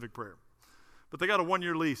a specific prayer. But they got a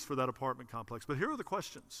 1-year lease for that apartment complex. But here are the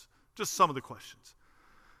questions, just some of the questions.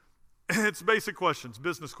 It's basic questions,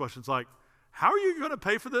 business questions like, how are you going to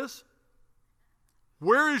pay for this?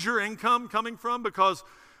 Where is your income coming from? Because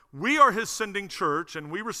we are his sending church,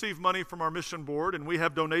 and we receive money from our mission board, and we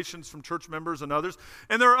have donations from church members and others.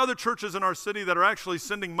 And there are other churches in our city that are actually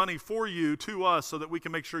sending money for you to us so that we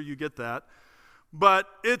can make sure you get that. But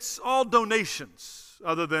it's all donations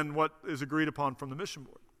other than what is agreed upon from the mission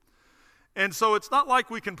board. And so it's not like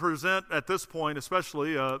we can present at this point,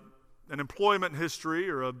 especially an employment history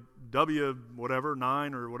or a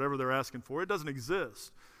W-9 or whatever they're asking for. It doesn't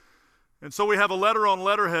exist. And so we have a letter on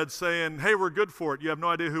letterhead saying, hey, we're good for it. You have no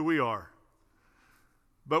idea who we are.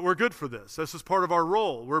 But we're good for this. This is part of our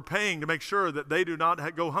role. We're paying to make sure that they do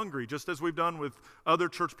not go hungry, just as we've done with other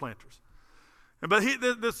church planters. But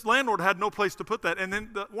this landlord had no place to put that. And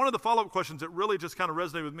then one of the follow-up questions that really just kind of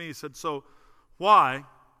resonated with me, he said, so why,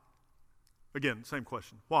 again, same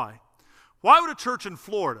question, why would a church in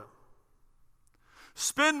Florida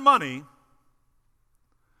spend money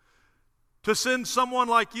to send someone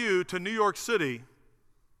like you to New York City?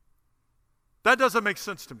 That doesn't make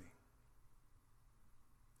sense to me.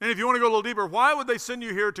 And if you want to go a little deeper, why would they send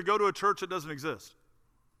you here to go to a church that doesn't exist?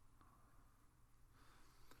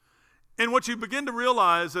 And what you begin to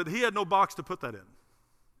realize that he had no box to put that in.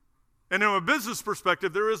 And from a business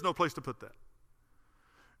perspective, there is no place to put that.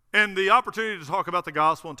 And the opportunity to talk about the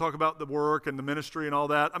gospel and talk about the work and the ministry and all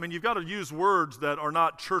that, I mean, you've got to use words that are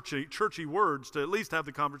not churchy words to at least have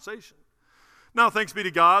the conversation. Now, thanks be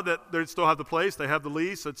to God that they still have the place, they have the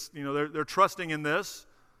lease, it's, they're trusting in this.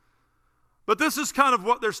 But this is kind of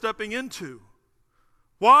what they're stepping into.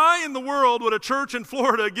 Why in the world would a church in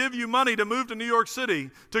Florida give you money to move to New York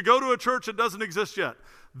City to go to a church that doesn't exist yet?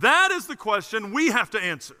 That is the question we have to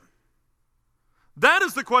answer. That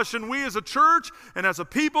is the question we as a church and as a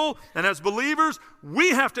people and as believers, we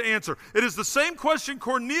have to answer. It is the same question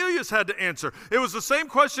Cornelius had to answer. It was the same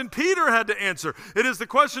question Peter had to answer. It is the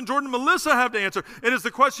question Jordan and Melissa have to answer. It is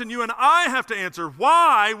the question you and I have to answer.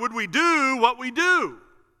 Why would we do what we do?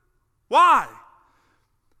 Why?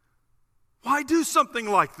 Why do something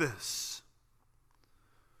like this?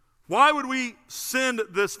 Why would we send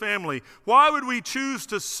this family? Why would we choose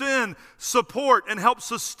to send, support, and help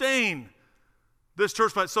sustain this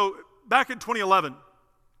church plant? So back in 2011,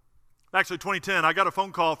 actually 2010, I got a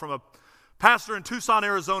phone call from a pastor in Tucson,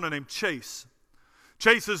 Arizona named Chase.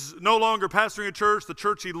 Chase is no longer pastoring a church. The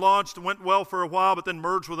church he launched went well for a while, but then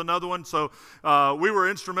merged with another one. So we were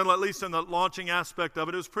instrumental, at least in the launching aspect of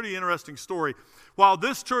it. It was a pretty interesting story. While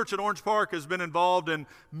this church at Orange Park has been involved in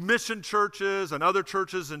mission churches and other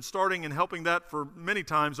churches and starting and helping that for many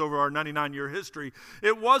times over our 99-year history,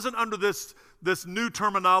 it wasn't under this new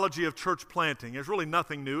terminology of church planting. There's really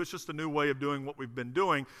nothing new. It's just a new way of doing what we've been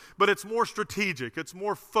doing. But it's more strategic, it's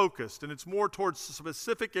more focused, and it's more towards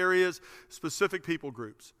specific areas, specific people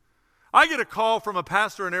groups. I get a call from a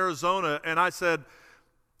pastor in Arizona, and I said,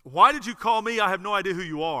 why did you call me? I have no idea who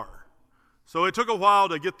you are. So it took a while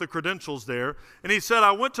to get the credentials there. And he said,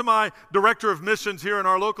 I went to my director of missions here in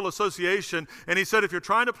our local association, and he said, if you're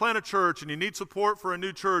trying to plant a church and you need support for a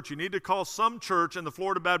new church, you need to call some church in the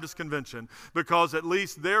Florida Baptist Convention, because at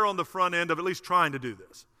least they're on the front end of at least trying to do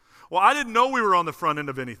this. Well, I didn't know we were on the front end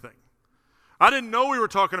of anything. I didn't know we were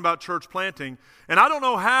talking about church planting. And I don't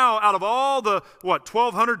know how, out of all the,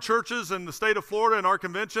 1,200 churches in the state of Florida in our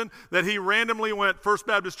convention, that he randomly went First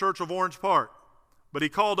Baptist Church of Orange Park. But he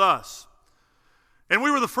called us. And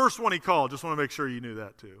we were the first one he called. Just want to make sure you knew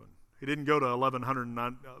that too. He didn't go to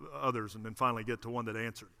 1,100 others and then finally get to one that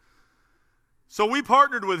answered. So we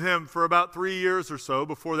partnered with him for about 3 years or so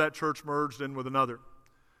before that church merged in with another.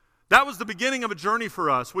 That was the beginning of a journey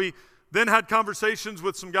for us. We then had conversations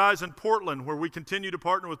with some guys in Portland where we continue to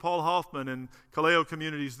partner with Paul Hoffman and Kaleo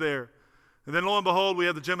communities there. And then lo and behold, we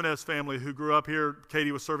have the Jimenez family who grew up here.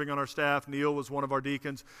 Katie was serving on our staff. Neil was one of our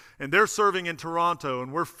deacons. And they're serving in Toronto.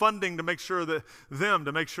 And we're funding to make sure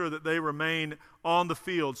that they remain on the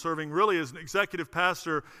field, serving really as an executive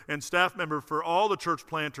pastor and staff member for all the church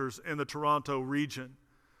planters in the Toronto region.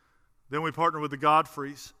 Then we partner with the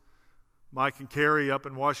Godfreys, Mike and Carrie up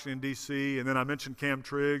in Washington, D.C. And then I mentioned Cam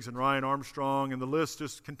Triggs and Ryan Armstrong. And the list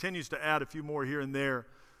just continues to add a few more here and there.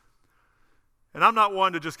 And I'm not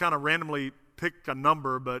one to just kind of randomly pick a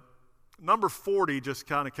number, but number 40 just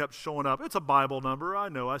kind of kept showing up. It's a Bible number. I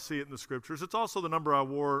know. I see it in the scriptures. It's also the number I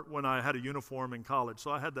wore when I had a uniform in college, so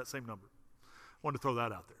I had that same number. I wanted to throw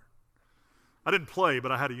that out there. I didn't play, but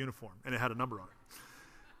I had a uniform, and it had a number on it.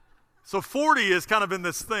 So 40 is kind of in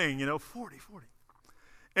this thing, 40.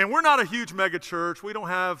 And we're not a huge mega church. We don't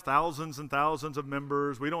have thousands and thousands of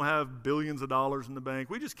members. We don't have billions of dollars in the bank.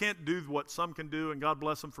 We just can't do what some can do, and God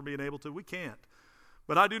bless them for being able to. We can't.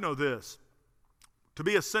 But I do know this. To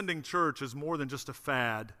be a sending church is more than just a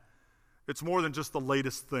fad. It's more than just the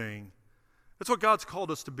latest thing. It's what God's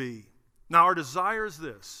called us to be. Now, our desire is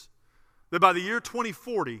this, that by the year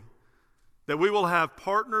 2040, that we will have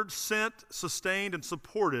partnered, sent, sustained, and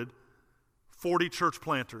supported 40 church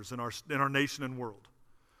planters in our nation and world.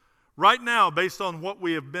 Right now, based on what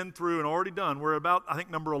we have been through and already done, we're about, I think,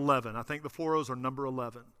 number 11. I think the Floros are number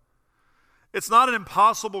 11. It's not an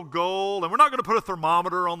impossible goal, and we're not going to put a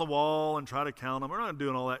thermometer on the wall and try to count them. We're not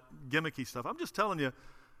doing all that gimmicky stuff. I'm just telling you,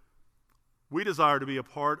 we desire to be a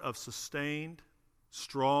part of sustained,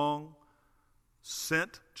 strong,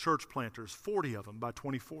 sent church planters, 40 of them by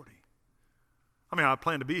 2040. I mean, I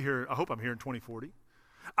plan to be here. I hope I'm here in 2040.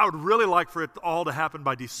 I would really like for it all to happen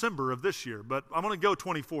by December of this year, but I'm going to go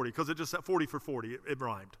 2040 because it just said 40 for 40. It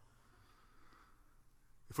rhymed.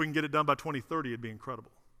 If we can get it done by 2030, it'd be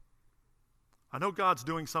incredible. I know God's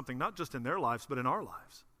doing something not just in their lives, but in our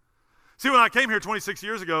lives. See, when I came here 26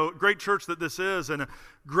 years ago, great church that this is, and a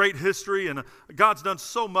great history, and God's done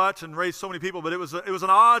so much and raised so many people, but it was an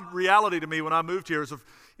odd reality to me when I moved here.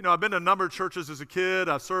 I've been to a number of churches as a kid.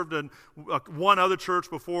 I've served in one other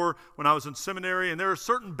church before when I was in seminary, and there are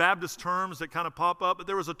certain Baptist terms that kind of pop up, but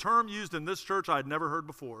there was a term used in this church I had never heard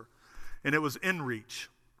before, and it was in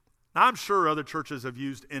reach. Now, I'm sure other churches have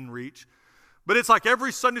used in reach, but it's like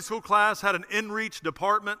every Sunday school class had an in reach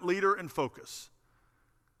department, leader, and focus.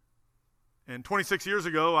 And 26 years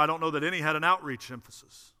ago, I don't know that any had an outreach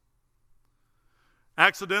emphasis.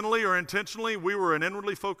 Accidentally or intentionally, we were an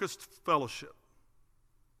inwardly focused fellowship.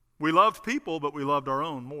 We loved people, but we loved our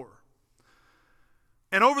own more.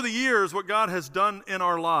 And over the years, what God has done in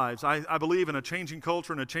our lives, I believe in a changing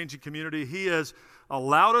culture and a changing community, He has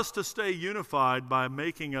allowed us to stay unified by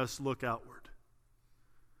making us look outward.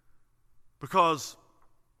 Because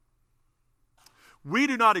we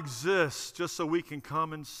do not exist just so we can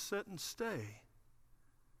come and sit and stay.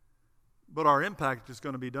 But our impact is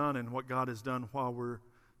going to be done in what God has done while we're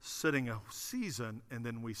sitting a season and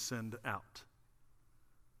then we send out.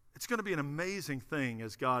 It's going to be an amazing thing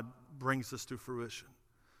as God brings this to fruition.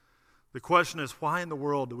 The question is, why in the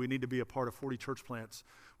world do we need to be a part of 40 church plants?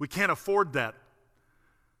 We can't afford that.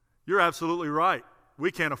 You're absolutely right.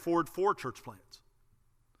 We can't afford 4 church plants.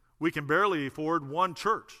 We can barely afford 1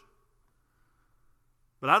 church.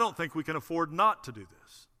 But I don't think we can afford not to do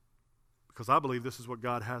this, because I believe this is what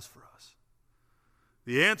God has for us.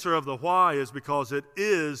 The answer of the why is because it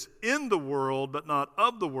is in the world, but not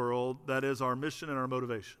of the world. That is our mission and our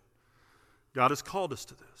motivation. God has called us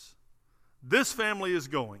to this. This family is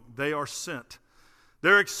going. They are sent.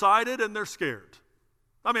 They're excited and they're scared.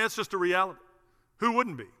 I mean, it's just a reality. Who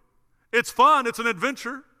wouldn't be? It's fun. It's an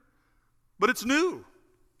adventure. But it's new.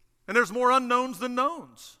 And there's more unknowns than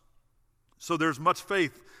knowns. So there's much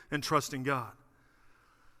faith and trust in God.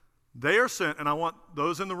 They are sent, and I want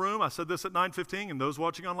those in the room, I said this at 9:15, and those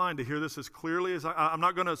watching online to hear this as clearly as I'm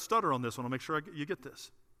not going to stutter on this one. I'll make sure you get this.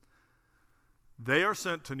 They are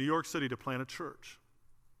sent to New York City to plant a church.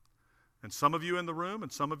 And some of you in the room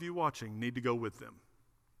and some of you watching need to go with them.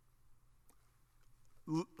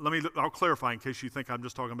 I'll clarify in case you think I'm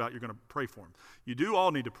just talking about you're going to pray for them. You do all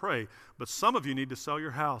need to pray, but some of you need to sell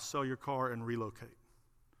your house, sell your car, and relocate.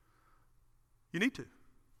 You need to.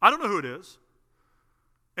 I don't know who it is.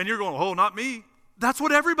 And you're going, oh, not me. That's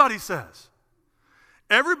what everybody says.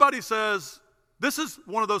 Everybody says, this is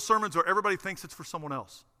one of those sermons where everybody thinks it's for someone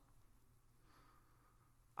else.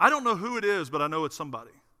 I don't know who it is, but I know it's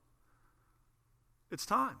somebody. It's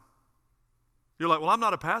time. You're like, well, I'm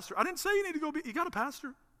not a pastor. I didn't say you need to go be, you got a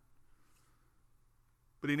pastor.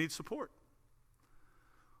 But he needs support.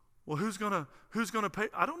 Well, who's gonna pay?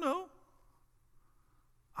 I don't know.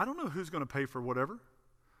 I don't know who's going to pay for whatever.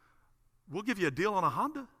 We'll give you a deal on a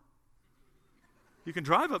Honda. You can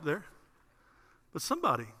drive up there. But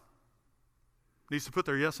somebody needs to put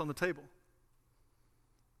their yes on the table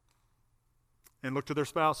and look to their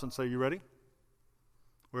spouse and say, you ready?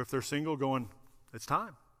 Or if they're single, going, it's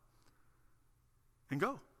time. And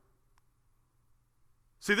go.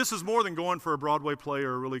 See, this is more than going for a Broadway play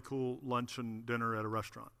or a really cool lunch and dinner at a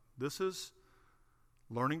restaurant. This is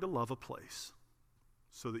learning to love a place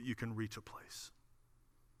so that you can reach a place.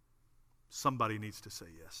 Somebody needs to say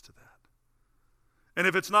yes to that. And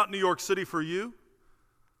if it's not New York City for you,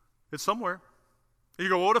 it's somewhere. And you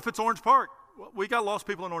go, well, what if it's Orange Park? Well, we got lost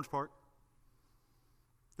people in Orange Park.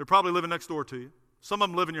 They're probably living next door to you. Some of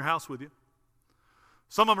them live in your house with you.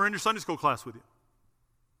 Some of them are in your Sunday school class with you.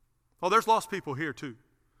 Oh, there's lost people here too.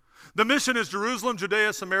 The mission is Jerusalem,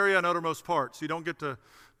 Judea, Samaria, and uttermost parts. You don't get to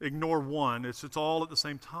ignore one. It's all at the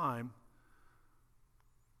same time.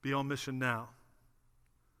 Be on mission now.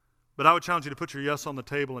 But I would challenge you to put your yes on the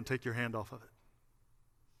table and take your hand off of it.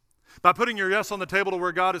 By putting your yes on the table to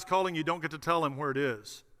where God is calling, you don't get to tell him where it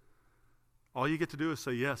is. All you get to do is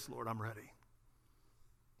say, yes, Lord, I'm ready.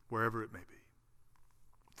 Wherever it may be.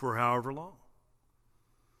 For however long.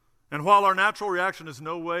 And while our natural reaction is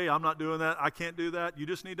no way, I'm not doing that, I can't do that, you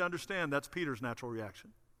just need to understand that's Peter's natural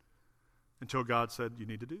reaction. Until God said, you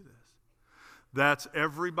need to do this. That's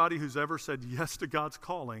everybody who's ever said yes to God's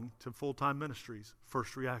calling to full-time ministries,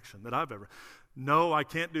 first reaction that I've ever. No, I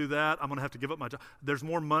can't do that. I'm going to have to give up my job. There's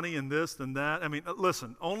more money in this than that. I mean,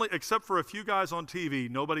 listen, only except for a few guys on TV,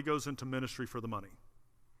 nobody goes into ministry for the money.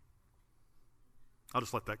 I'll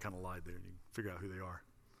just let that kind of lie there and you can figure out who they are.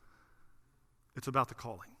 It's about the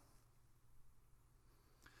calling.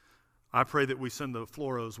 I pray that we send the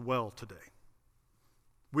Floros well today.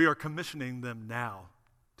 We are commissioning them now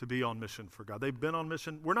to be on mission for God. They've been on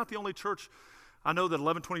mission. We're not the only church. I know that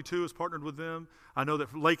 1122 has partnered with them. I know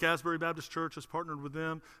that Lake Asbury Baptist Church has partnered with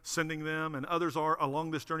them, sending them, and others are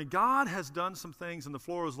along this journey. God has done some things in the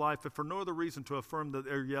Floros' life, if for no other reason to affirm that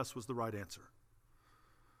their yes was the right answer.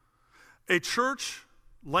 A church,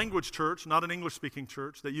 language church, not an English-speaking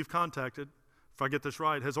church, that you've contacted, if I get this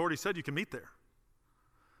right, has already said you can meet there.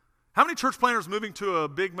 How many church planners moving to a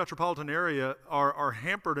big metropolitan area are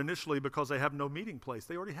hampered initially because they have no meeting place?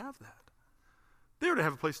 They already have that. They already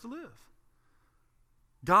have a place to live.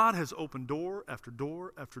 God has opened door after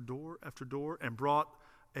door after door after door and brought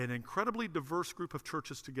an incredibly diverse group of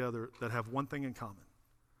churches together that have one thing in common: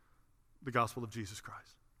 the gospel of Jesus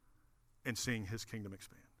Christ and seeing his kingdom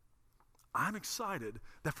expand. I'm excited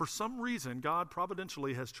that for some reason God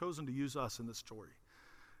providentially has chosen to use us in this story.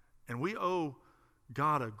 And we owe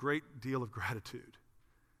God a great deal of gratitude,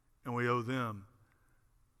 and we owe them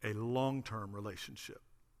a long-term relationship.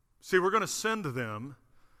 See, we're going to send them,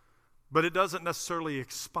 but it doesn't necessarily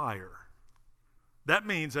expire. That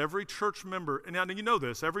means every church member, and you know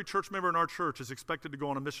this, every church member in our church is expected to go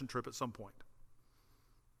on a mission trip at some point.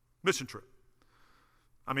 Mission trip.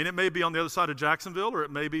 I mean, it may be on the other side of Jacksonville, or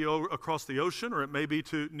it may be across the ocean, or it may be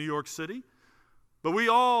to New York City, but we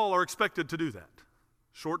all are expected to do that.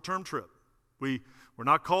 Short-term trip. We're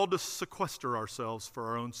not called to sequester ourselves for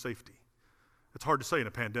our own safety. It's hard to say in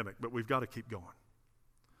a pandemic, but we've got to keep going.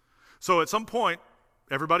 So at some point,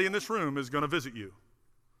 everybody in this room is going to visit you.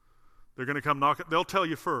 They're going to come knock. They'll tell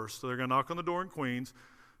you first. So they're going to knock on the door in Queens.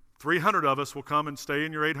 300 of us will come and stay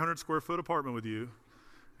in your 800 square foot apartment with you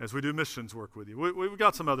as we do missions work with you. We've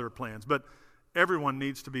got some other plans, but everyone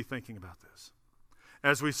needs to be thinking about this.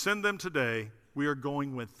 As we send them today, we are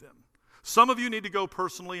going with them. Some of you need to go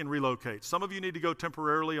personally and relocate. Some of you need to go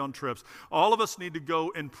temporarily on trips. All of us need to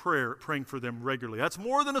go in prayer, praying for them regularly. That's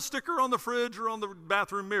more than a sticker on the fridge or on the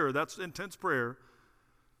bathroom mirror. That's intense prayer.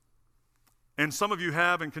 And some of you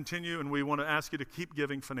have and continue, and we want to ask you to keep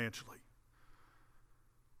giving financially.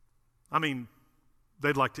 I mean,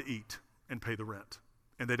 they'd like to eat and pay the rent,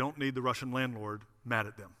 and they don't need the Russian landlord mad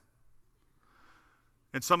at them.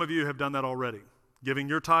 And some of you have done that already. Giving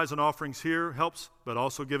your tithes and offerings here helps, but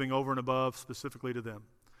also giving over and above specifically to them.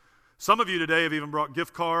 Some of you today have even brought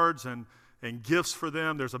gift cards and gifts for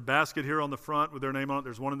them. There's a basket here on the front with their name on it.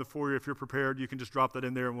 There's one in the foyer. If you're prepared, you can just drop that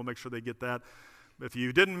in there and we'll make sure they get that. If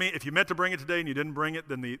you meant to bring it today and you didn't bring it,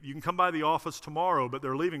 then you can come by the office tomorrow, but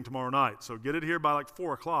they're leaving tomorrow night. So get it here by like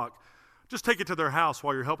 4 o'clock. Just take it to their house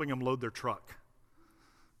while you're helping them load their truck.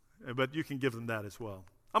 But you can give them that as well.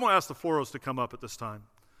 I'm going to ask the Floros to come up at this time.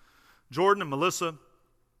 Jordan and Melissa,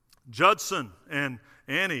 Judson and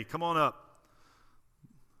Annie, come on up.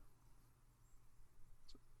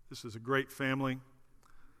 This is a great family.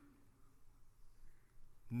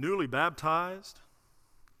 Newly baptized.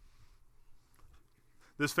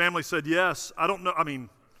 This family said yes. I don't know,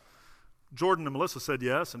 Jordan and Melissa said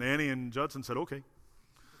yes, and Annie and Judson said, okay,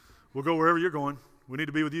 we'll go wherever you're going. We need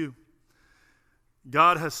to be with you.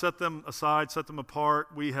 God has set them aside, set them apart.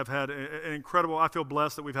 We have had an incredible, I feel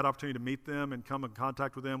blessed that we've had opportunity to meet them and come in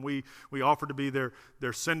contact with them. We offered to be their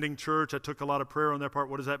sending church. That took a lot of prayer on their part.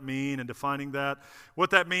 What does that mean? And defining that.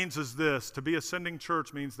 What that means is this: to be a sending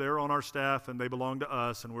church means they're on our staff and they belong to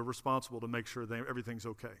us, and we're responsible to make sure everything's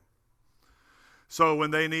okay. So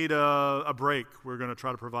when they need a break, we're going to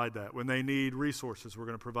try to provide that. When they need resources, we're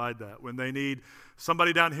going to provide that. When they need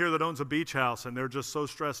somebody down here that owns a beach house and they're just so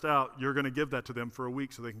stressed out, you're going to give that to them for a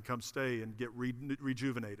week so they can come stay and get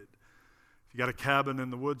rejuvenated. If you got a cabin in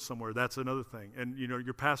the woods somewhere, that's another thing. And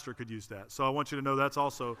your pastor could use that. So I want you to know that's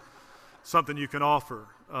also something you can offer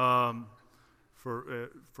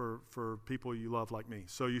for people you love like me.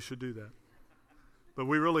 So you should do that. But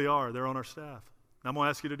we really are. They're on our staff. Now, I'm going to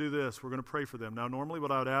ask you to do this. We're going to pray for them. Now, normally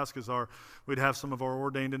what I would ask is we'd have some of our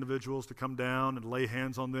ordained individuals to come down and lay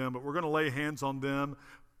hands on them, but we're going to lay hands on them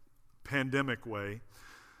pandemic way.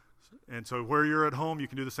 And so where you're at home, you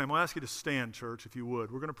can do the same. I'll ask you to stand, church, if you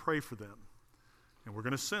would. We're going to pray for them, and we're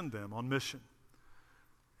going to send them on mission.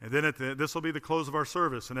 And then this will be the close of our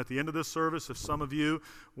service. And at the end of this service, if some of you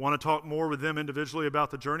want to talk more with them individually about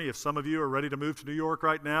the journey, if some of you are ready to move to New York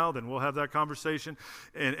right now, then we'll have that conversation.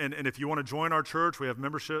 And if you want to join our church, we have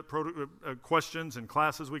membership questions and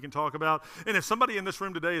classes we can talk about. And if somebody in this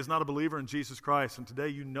room today is not a believer in Jesus Christ, and today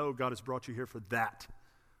you know God has brought you here for that,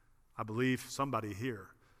 I believe somebody here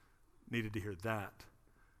needed to hear that.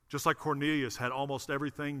 Just like Cornelius had almost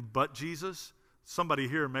everything but Jesus, somebody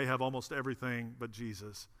here may have almost everything but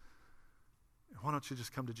Jesus. Why don't you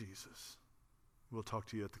just come to Jesus? We'll talk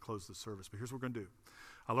to you at the close of the service. But here's what we're going to do.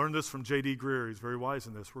 I learned this from J.D. Greer. He's very wise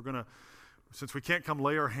in this. We're going to, since we can't come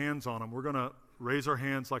lay our hands on them, we're going to raise our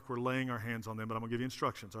hands like we're laying our hands on them. But I'm going to give you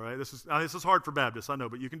instructions, all right? This is hard for Baptists, I know,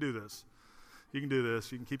 but you can do this. You can do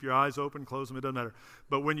this. You can keep your eyes open, close them. It doesn't matter.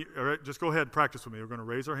 But when you, all right, just go ahead and practice with me. We're going to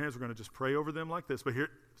raise our hands. We're going to just pray over them like this. But here,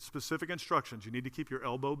 specific instructions. You need to keep your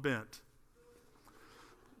elbow bent.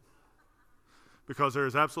 Because there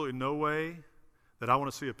is absolutely no way that I want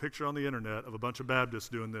to see a picture on the internet of a bunch of Baptists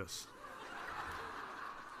doing this.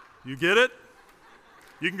 You get it?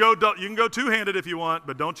 You can go two-handed if you want,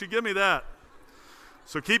 but don't you give me that.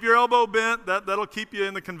 So keep your elbow bent. That'll keep you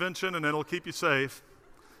in the convention, and it'll keep you safe.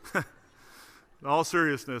 In all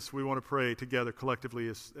seriousness, we want to pray together collectively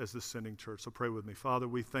as this sending church. So pray with me. Father,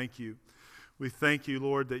 we thank you. We thank you,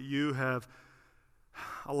 Lord, that you have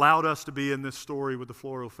allowed us to be in this story with the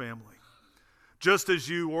Floro family. Just as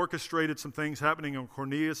you orchestrated some things happening in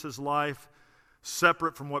Cornelius' life,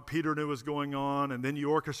 separate from what Peter knew was going on, and then you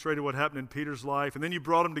orchestrated what happened in Peter's life, and then you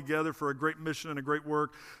brought them together for a great mission and a great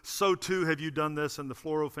work, so too have you done this in the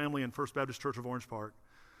Floro family and First Baptist Church of Orange Park.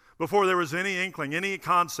 Before there was any inkling, any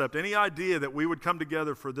concept, any idea that we would come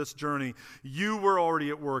together for this journey, you were already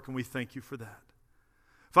at work, and we thank you for that.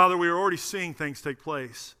 Father, we are already seeing things take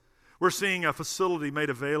place. We're seeing a facility made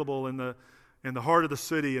available in the heart of the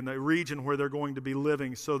city, in the region where they're going to be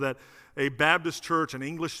living, so that a Baptist church, an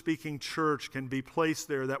English-speaking church, can be placed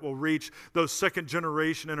there that will reach those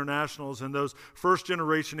second-generation internationals and those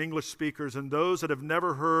first-generation English speakers, and those that have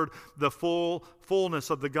never heard the fullness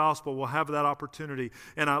of the gospel will have that opportunity.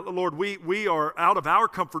 And Lord, we are out of our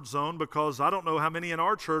comfort zone, because I don't know how many in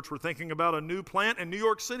our church were thinking about a new plant in New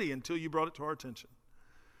York City until you brought it to our attention.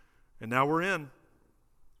 And now we're in.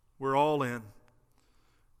 We're all in.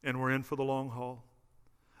 And we're in for the long haul.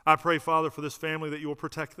 I pray, Father, for this family that you will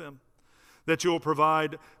protect them, that you will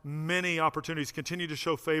provide many opportunities, continue to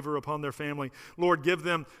show favor upon their family. Lord, give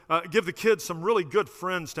the kids some really good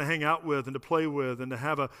friends to hang out with and to play with and to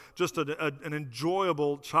have an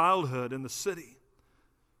enjoyable childhood in the city.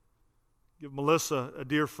 Give Melissa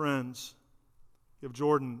dear friends. Give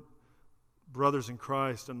Jordan brothers in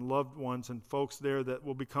Christ and loved ones and folks there that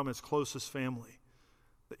will become his closest family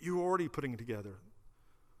that you're already putting together.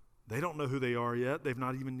 They don't know who they are yet. They've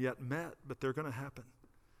not even yet met, but they're going to happen.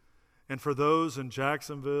 And for those in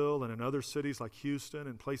Jacksonville and in other cities like Houston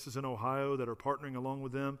and places in Ohio that are partnering along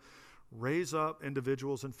with them, raise up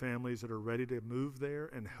individuals and families that are ready to move there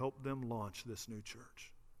and help them launch this new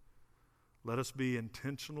church. Let us be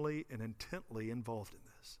intentionally and intently involved in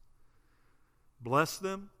this. Bless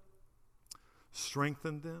them.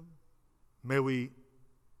 Strengthen them. May we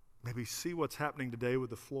see what's happening today with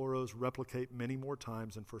the Floros replicate many more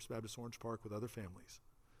times in First Baptist Orange Park with other families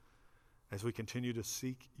as we continue to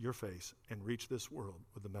seek your face and reach this world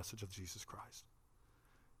with the message of Jesus Christ.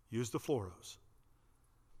 Use the Floros.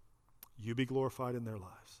 You be glorified in their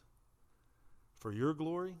lives. For your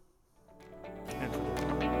glory and for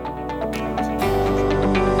their glory.